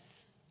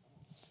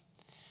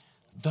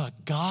 The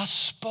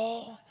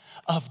gospel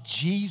of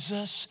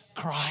Jesus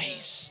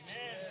Christ.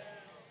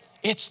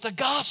 It's the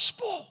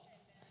gospel.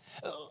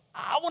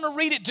 I want to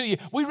read it to you.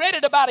 We read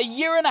it about a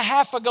year and a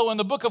half ago in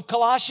the book of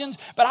Colossians,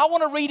 but I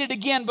want to read it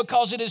again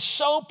because it is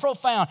so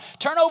profound.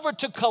 Turn over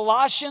to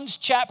Colossians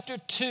chapter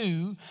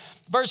 2,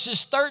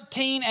 verses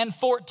 13 and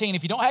 14.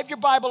 If you don't have your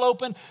Bible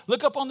open,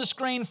 look up on the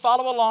screen,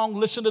 follow along,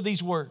 listen to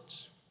these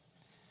words.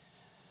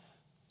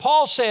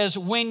 Paul says,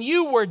 when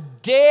you were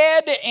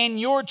dead in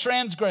your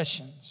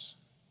transgressions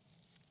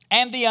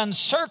and the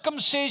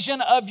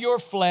uncircumcision of your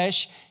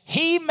flesh,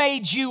 He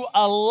made you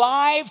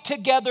alive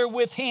together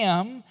with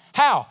Him.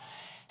 How?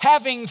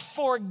 Having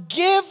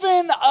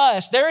forgiven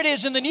us. There it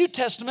is in the New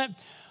Testament.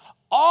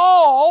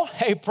 All,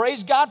 hey,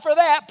 praise God for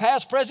that,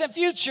 past, present,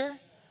 future.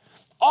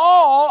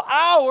 all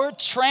our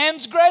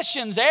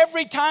transgressions.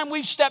 Every time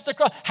we've stepped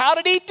across. How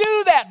did he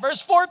do that?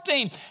 Verse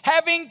 14,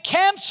 having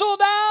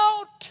canceled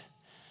out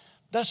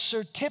the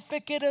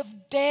certificate of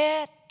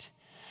debt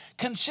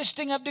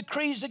consisting of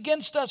decrees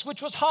against us,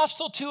 which was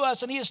hostile to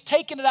us, and he has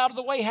taken it out of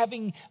the way,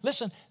 having,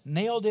 listen,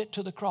 nailed it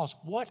to the cross.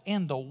 What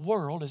in the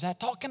world is that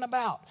talking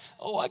about?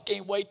 Oh, I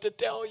can't wait to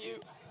tell you.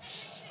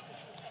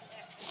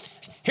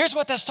 Here's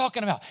what that's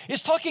talking about.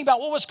 It's talking about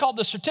what was called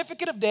the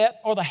certificate of debt,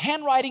 or the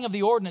handwriting of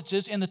the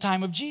ordinances in the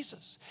time of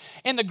Jesus.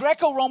 In the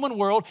Greco-Roman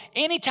world,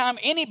 anytime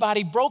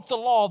anybody broke the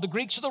law, the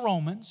Greeks or the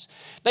Romans,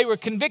 they were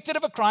convicted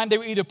of a crime. They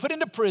were either put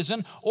into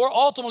prison or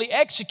ultimately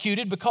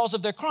executed because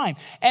of their crime.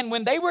 And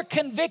when they were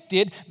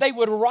convicted, they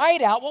would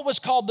write out what was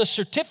called the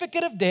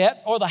certificate of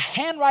debt, or the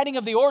handwriting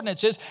of the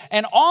ordinances.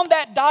 And on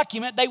that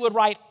document, they would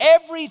write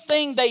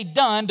everything they'd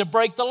done to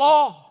break the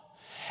law.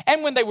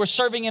 And when they were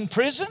serving in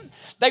prison,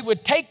 they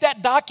would take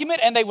that document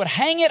and they would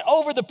hang it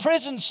over the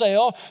prison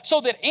cell so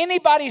that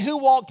anybody who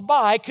walked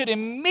by could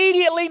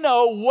immediately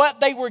know what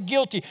they were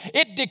guilty.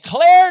 It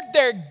declared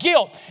their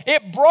guilt.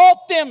 It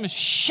brought them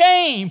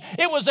shame.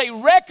 It was a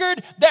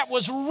record that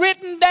was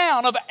written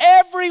down of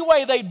every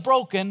way they'd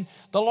broken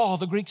the law of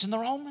the Greeks and the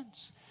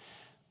Romans.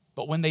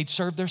 But when they'd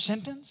served their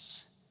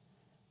sentence,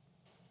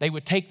 they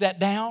would take that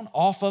down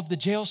off of the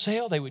jail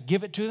cell. They would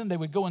give it to them. They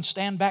would go and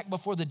stand back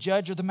before the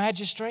judge or the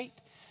magistrate.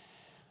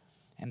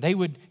 And they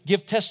would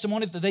give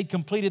testimony that they'd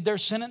completed their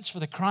sentence for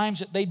the crimes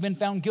that they'd been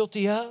found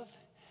guilty of.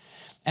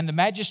 And the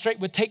magistrate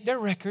would take their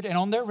record, and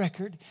on their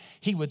record,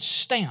 he would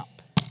stamp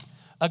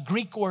a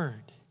Greek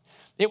word.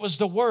 It was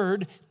the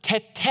word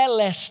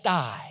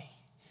tetelestai,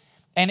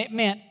 and it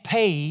meant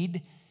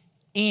paid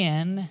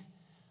in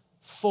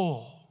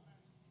full.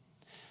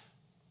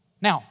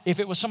 Now, if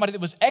it was somebody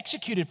that was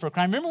executed for a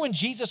crime, remember when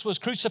Jesus was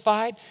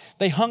crucified,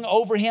 they hung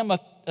over him a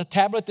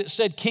tablet that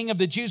said King of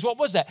the Jews. What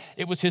was that?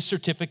 It was his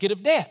certificate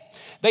of debt.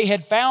 They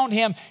had found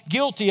him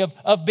guilty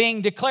of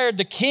being declared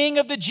the King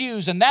of the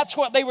Jews, and that's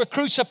what they were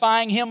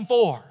crucifying him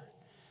for,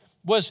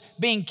 was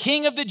being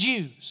King of the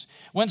Jews.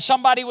 When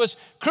somebody was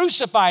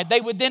crucified,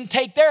 they would then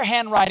take their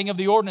handwriting of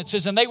the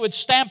ordinances and they would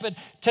stamp it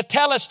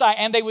tetelestai,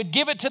 and they would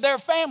give it to their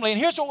family. And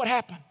here's what would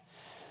happen.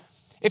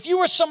 If you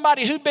were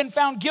somebody who'd been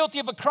found guilty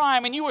of a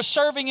crime and you were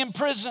serving in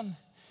prison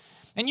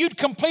and you'd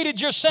completed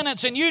your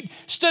sentence and you'd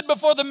stood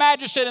before the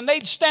magistrate and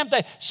they'd stamp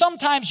that,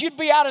 sometimes you'd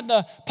be out in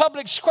the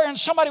public square and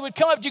somebody would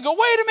come up to you and go,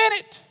 wait a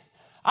minute,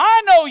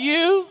 I know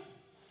you.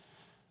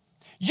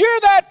 You're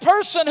that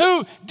person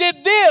who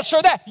did this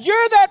or that.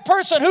 You're that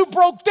person who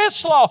broke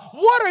this law.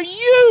 What are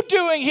you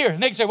doing here?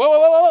 And they'd say,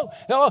 whoa.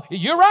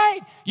 You're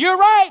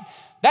right.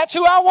 That's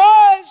who I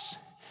was.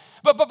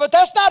 But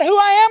that's not who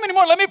I am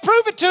anymore. Let me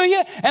prove it to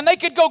you. And they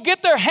could go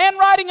get their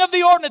handwriting of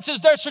the ordinances,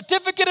 their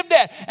certificate of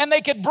debt, and they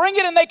could bring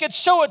it and they could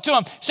show it to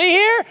them. See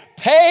here?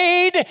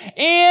 Paid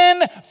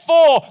in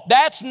full.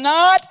 That's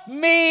not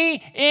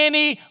me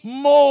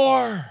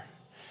anymore.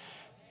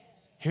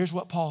 Here's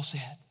what Paul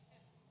said.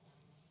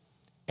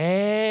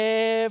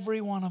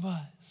 Every one of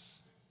us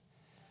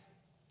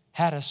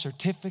had a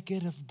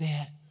certificate of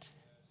debt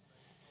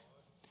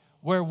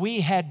where we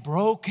had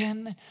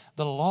broken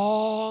the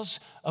laws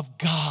of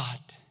God.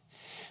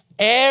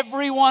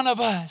 Every one of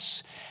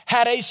us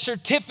had a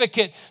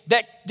certificate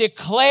that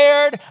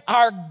declared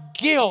our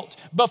guilt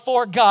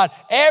before God.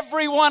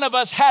 Every one of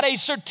us had a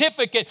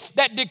certificate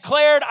that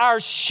declared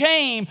our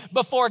shame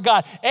before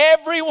God.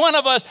 Every one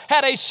of us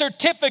had a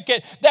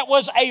certificate that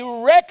was a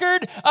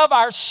record of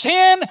our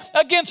sin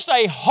against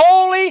a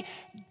holy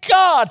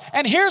God.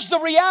 And here's the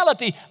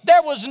reality.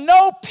 There was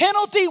no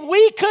penalty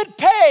we could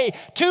pay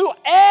to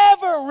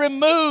ever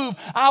remove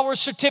our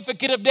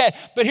certificate of debt.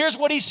 But here's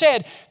what he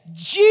said.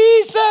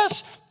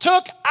 Jesus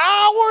took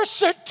our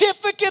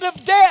certificate of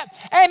debt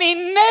and he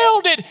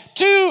nailed it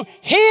to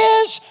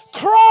his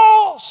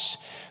cross.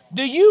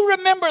 Do you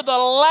remember the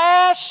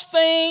last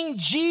thing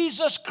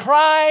Jesus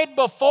cried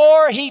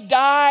before he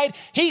died?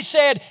 He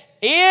said,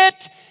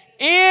 it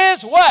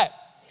is what?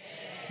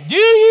 Do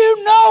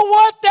you know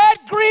what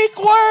that Greek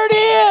word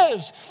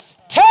is?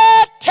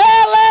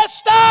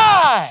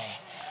 Tetelestai.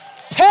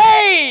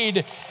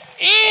 Paid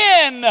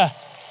in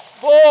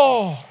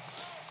full.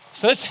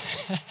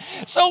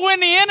 So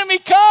when the enemy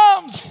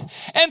comes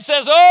and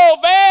says, oh,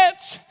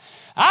 Vance,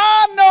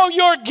 I know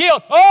your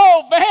guilt.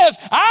 Oh, Vance,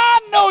 I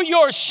know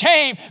your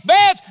shame.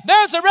 Vance,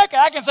 there's a record.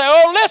 I can say,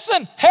 oh,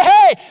 listen,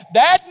 hey,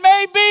 that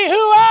may be who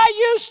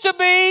I used to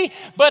be,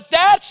 but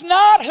that's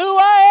not who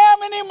I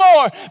am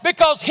anymore,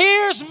 because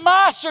here's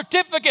my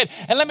certificate.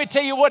 And let me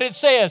tell you what it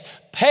says.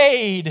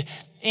 Paid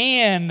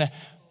in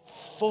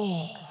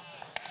full.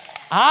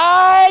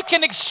 I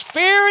can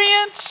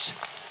experience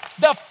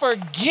the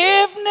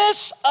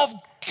forgiveness of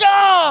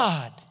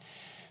God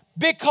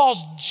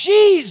because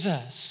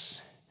Jesus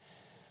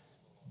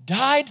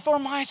died for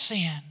my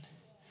sin,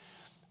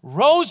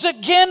 rose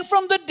again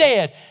from the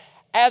dead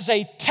as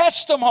a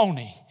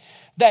testimony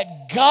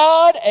that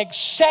God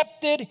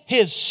accepted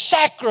his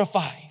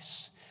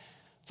sacrifice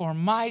for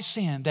my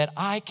sin, that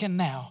I can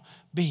now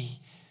be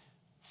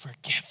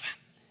forgiven.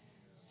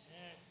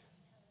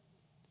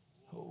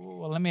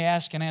 well, let me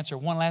ask and answer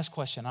one last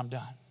question. I'm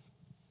done.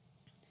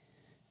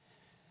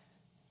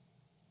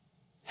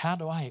 How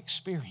do I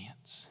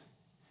experience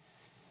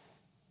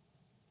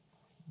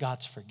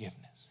God's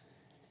forgiveness?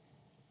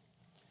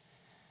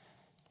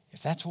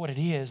 If that's what it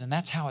is and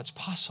that's how it's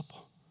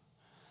possible,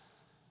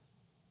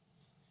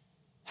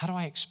 how do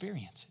I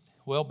experience it?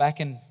 Well, back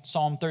in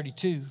Psalm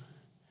 32,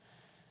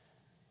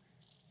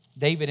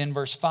 David in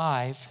verse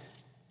 5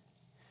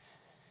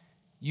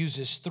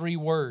 uses 3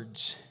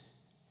 words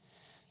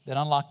that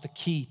unlock the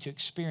key to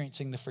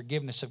experiencing the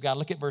forgiveness of God.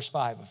 Look at verse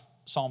 5 of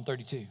Psalm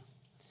 32.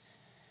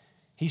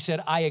 He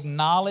said, I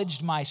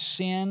acknowledged my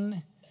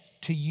sin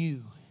to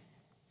you,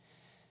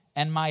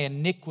 and my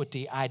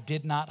iniquity I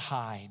did not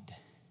hide.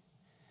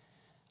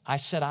 I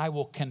said, I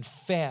will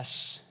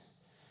confess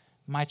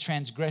my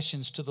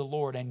transgressions to the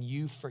Lord, and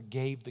you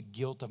forgave the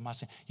guilt of my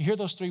sin. You hear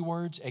those 3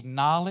 words?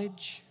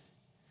 Acknowledge,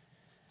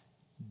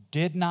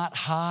 did not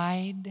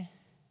hide,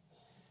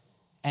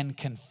 and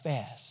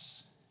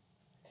confess.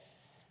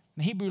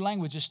 In the Hebrew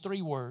language, it's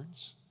 3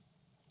 words.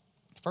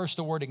 First,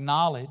 the word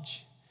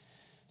acknowledge.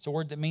 It's a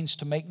word that means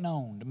to make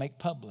known, to make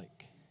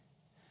public.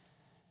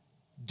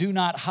 Do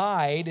not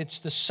hide. It's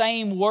the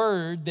same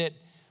word that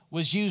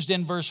was used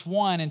in verse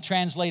 1 and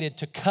translated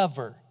to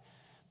cover.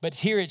 But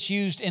here it's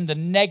used in the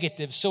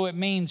negative, so it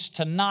means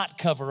to not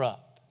cover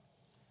up.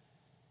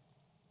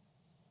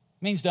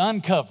 It means to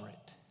uncover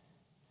it,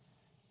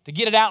 to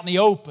get it out in the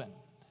open.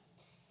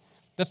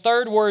 The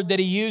third word that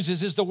he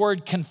uses is the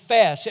word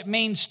confess. It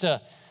means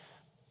to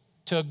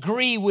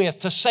agree with,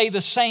 to say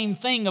the same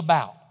thing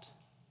about.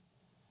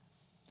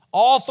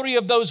 All 3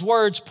 of those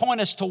words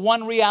point us to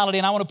one reality,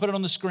 and I want to put it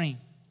on the screen.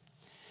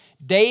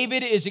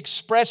 David is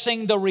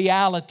expressing the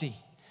reality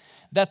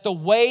that the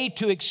way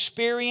to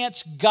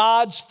experience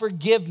God's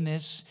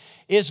forgiveness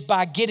is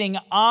by getting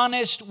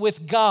honest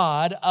with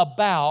God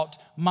about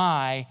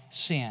my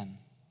sin.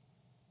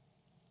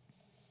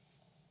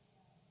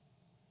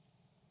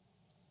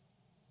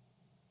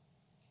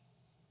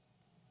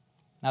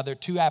 Now, there are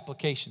 2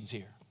 applications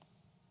here.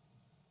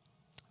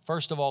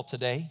 First of all,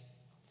 today,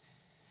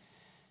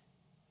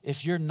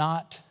 if you're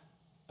not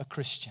a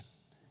Christian,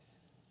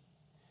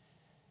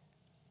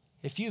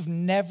 if you've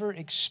never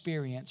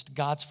experienced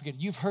God's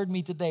forgiveness, you've heard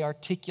me today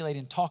articulate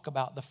and talk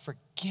about the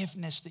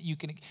forgiveness that you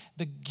can,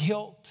 the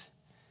guilt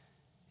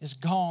is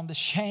gone, the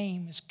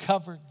shame is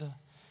covered, the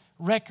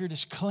record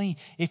is clean.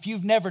 If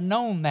you've never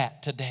known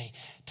that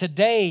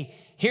today,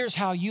 here's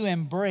how you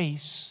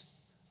embrace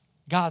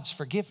God's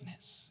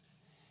forgiveness.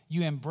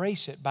 You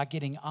embrace it by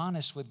getting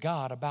honest with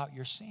God about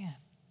your sin.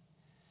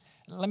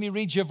 Let me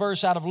read you a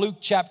verse out of Luke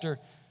chapter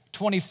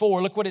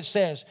 24. Look what it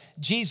says.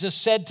 Jesus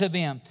said to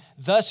them,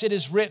 thus it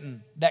is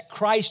written that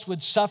Christ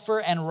would suffer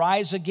and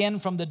rise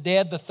again from the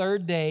dead the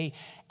 3rd day,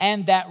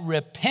 and that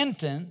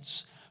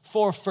repentance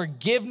for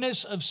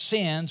forgiveness of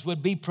sins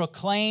would be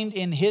proclaimed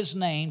in His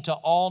name to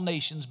all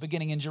nations,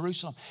 beginning in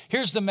Jerusalem.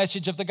 Here's the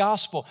message of the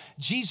gospel.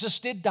 Jesus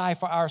did die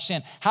for our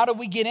sin. How do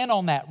we get in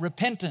on that?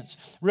 Repentance.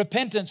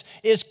 Repentance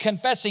is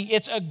confessing.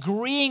 It's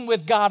agreeing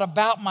with God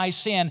about my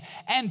sin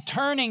and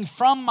turning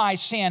from my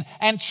sin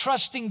and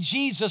trusting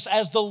Jesus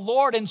as the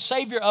Lord and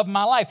Savior of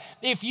my life.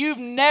 If you've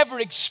never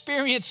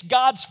experienced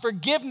God's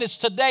forgiveness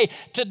today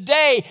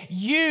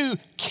you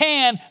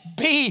can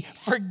be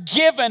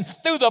forgiven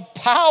through the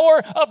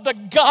power of the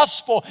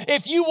gospel.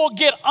 If you will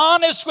get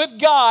honest with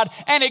God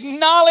and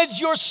acknowledge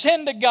your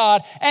sin to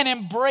God and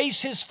embrace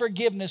His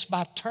forgiveness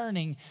by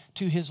turning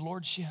to His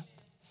lordship.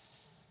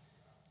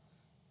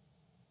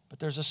 But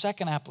there's a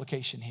second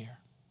application here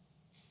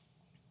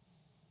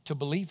to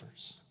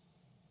believers.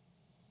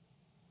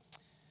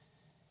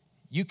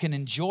 You can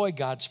enjoy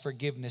God's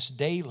forgiveness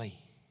daily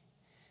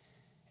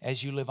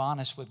as you live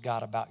honest with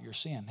God about your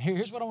sin.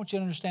 Here's what I want you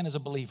to understand as a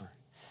believer.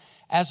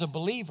 As a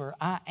believer,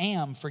 I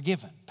am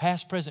forgiven.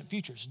 Past, present,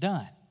 future is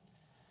done.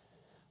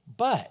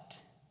 But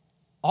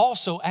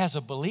also as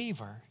a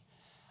believer,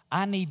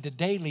 I need to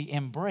daily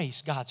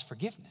embrace God's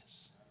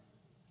forgiveness.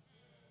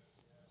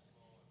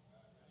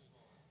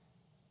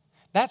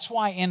 That's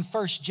why in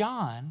 1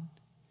 John,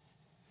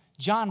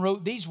 John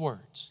wrote these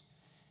words.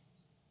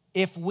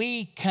 If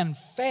we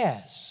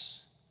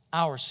confess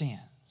our sins,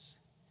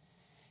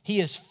 He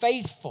is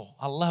faithful.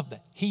 I love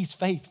that. He's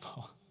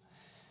faithful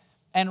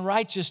and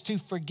righteous to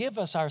forgive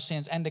us our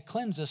sins and to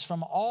cleanse us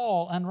from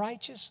all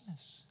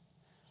unrighteousness.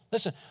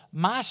 Listen,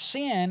 my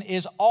sin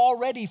is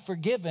already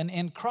forgiven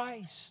in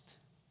Christ.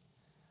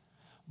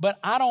 But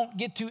I don't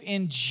get to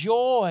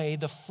enjoy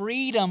the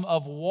freedom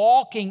of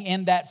walking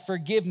in that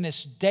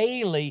forgiveness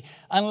daily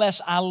unless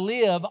I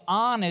live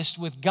honest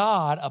with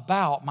God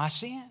about my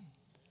sin.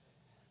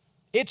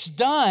 It's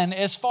done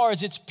as far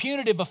as its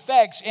punitive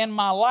effects in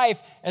my life,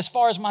 as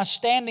far as my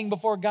standing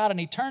before God in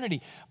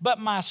eternity. But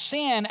my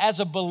sin as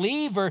a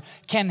believer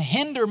can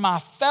hinder my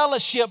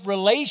fellowship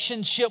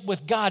relationship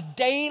with God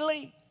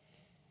daily.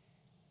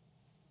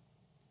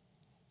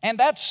 And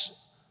that's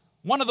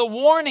one of the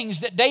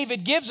warnings that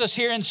David gives us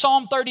here in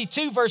Psalm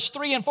 32, verse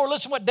 3 and 4.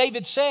 Listen to what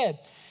David said.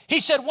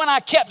 He said, when I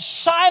kept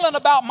silent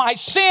about my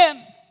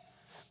sin,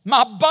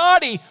 My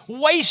body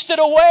wasted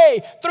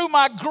away through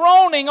my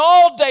groaning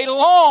all day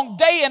long,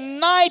 day and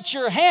night,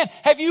 your hand.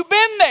 Have you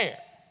been there?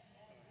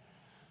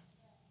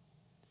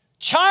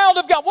 Child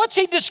of God, what's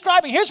he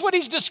describing? Here's what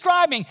he's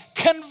describing.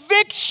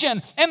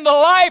 Conviction in the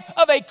life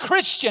of a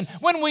Christian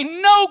when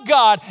we know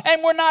God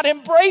and we're not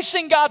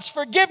embracing God's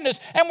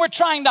forgiveness and we're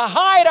trying to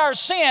hide our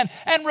sin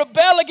and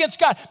rebel against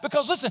God.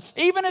 Because listen,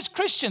 even as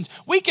Christians,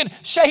 we can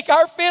shake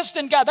our fist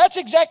in God. That's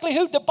exactly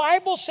who the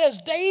Bible says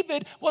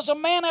David was, a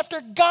man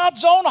after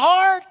God's own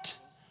heart.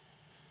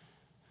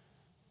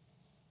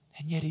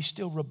 And yet he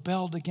still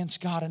rebelled against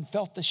God and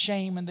felt the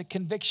shame and the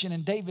conviction.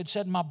 And David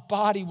said, my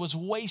body was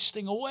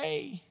wasting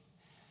away.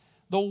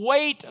 The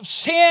weight of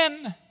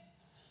sin.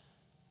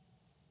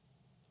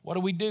 What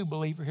do,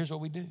 believer? Here's what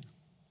we do.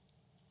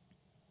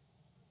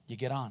 You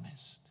get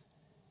honest.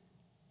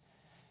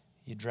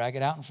 You drag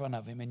it out in front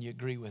of him and you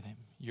agree with him.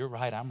 You're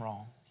right, I'm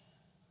wrong.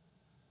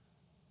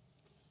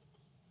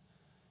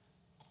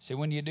 See,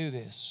 when do you do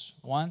this?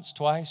 Once,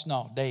 twice?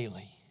 No,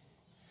 daily.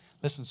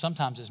 Listen,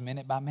 sometimes it's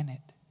minute by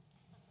minute.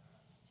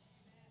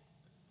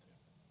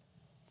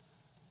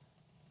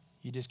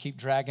 You just keep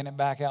dragging it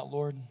back out,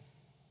 Lord.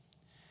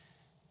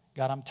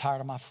 God, I'm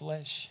tired of my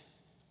flesh.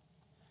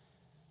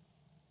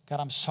 God,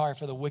 I'm sorry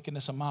for the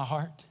wickedness of my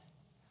heart.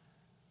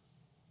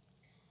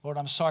 Lord,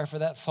 I'm sorry for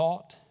that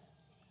thought.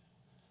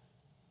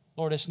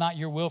 Lord, it's not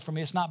your will for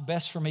me. It's not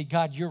best for me.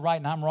 God, you're right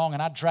and I'm wrong,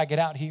 and I drag it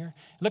out here.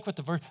 Look what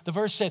the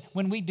verse said.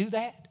 When we do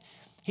that,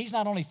 he's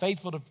not only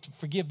faithful to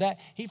forgive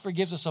that, he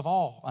forgives us of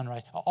all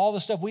unrighteousness, all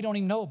the stuff we don't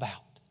even know about,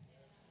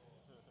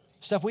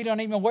 stuff we don't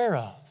even aware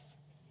of.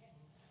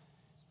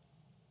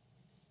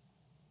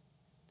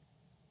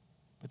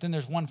 But then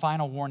there's one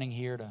final warning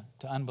here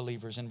to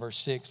unbelievers in verse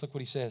 6. Look what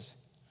he says.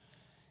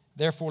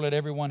 Therefore, let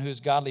everyone who is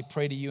godly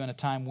pray to you in a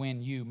time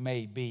when you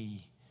may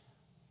be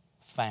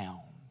found.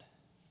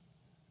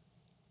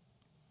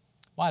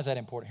 Why is that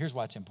important? Here's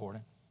why it's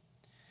important.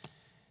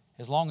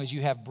 As long as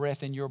you have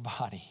breath in your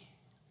body,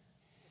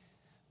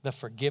 the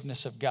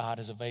forgiveness of God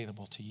is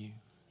available to you.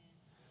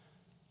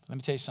 Let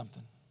me tell you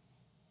something.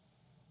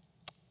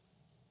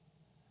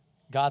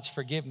 God's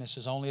forgiveness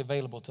is only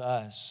available to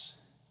us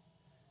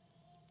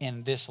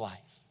in this life.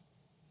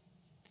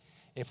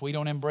 If we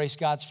don't embrace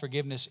God's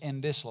forgiveness in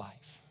this life,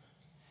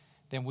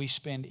 then we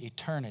spend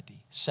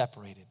eternity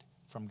separated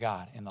from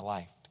God in the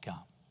life to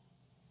come.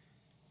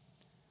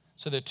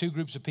 So there are two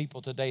groups of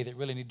people today that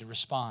really need to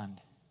respond.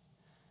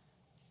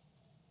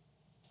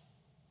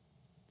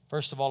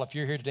 First of all, if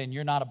you're here today and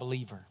you're not a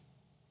believer,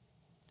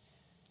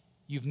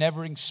 you've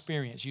never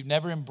experienced, you've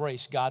never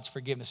embraced God's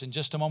forgiveness. In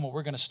just a moment,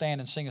 we're going to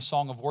stand and sing a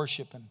song of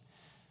worship, and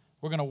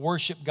we're going to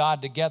worship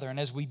God together. And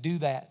as we do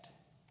that,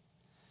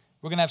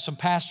 we're going to have some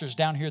pastors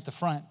down here at the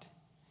front.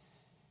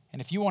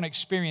 And if you want to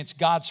experience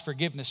God's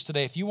forgiveness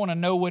today, if you want to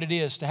know what it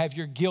is to have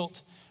your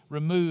guilt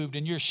removed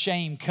and your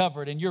shame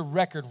covered and your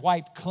record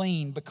wiped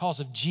clean because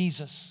of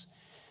Jesus,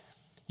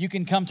 you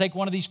can come take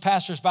one of these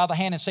pastors by the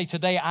hand and say,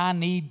 today I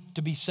need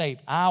to be saved.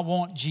 I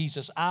want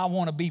Jesus. I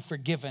want to be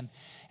forgiven.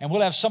 And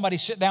we'll have somebody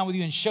sit down with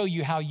you and show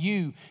you how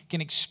you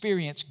can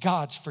experience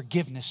God's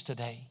forgiveness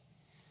today.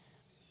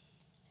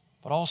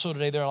 But also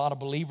today there are a lot of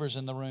believers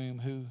in the room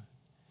who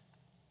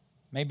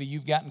maybe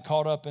you've gotten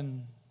caught up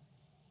in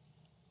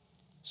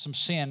some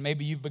sin.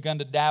 Maybe you've begun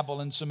to dabble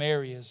in some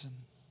areas. And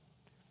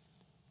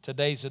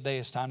today's the day.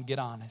 It's time to get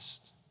honest.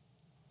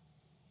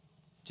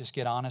 Just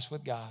get honest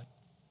with God.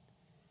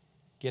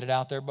 Get it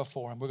out there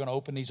before Him. We're going to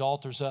open these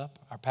altars up.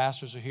 Our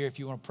pastors are here if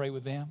you want to pray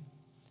with them.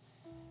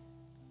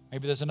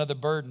 Maybe there's another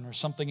burden or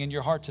something in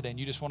your heart today and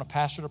you just want a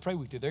pastor to pray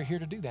with you. They're here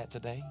to do that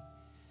today.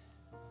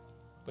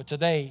 But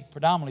today,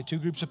 predominantly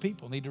two groups of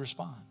people need to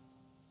respond.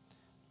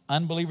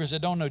 Unbelievers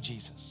that don't know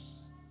Jesus,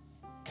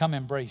 come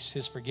embrace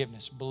His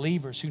forgiveness.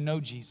 Believers who know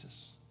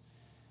Jesus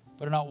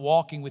but are not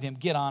walking with Him,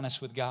 get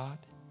honest with God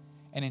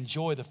and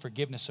enjoy the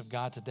forgiveness of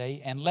God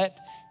today. And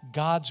let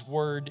God's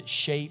Word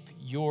shape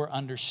your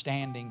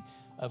understanding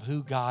of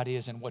who God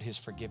is and what His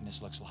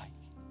forgiveness looks like.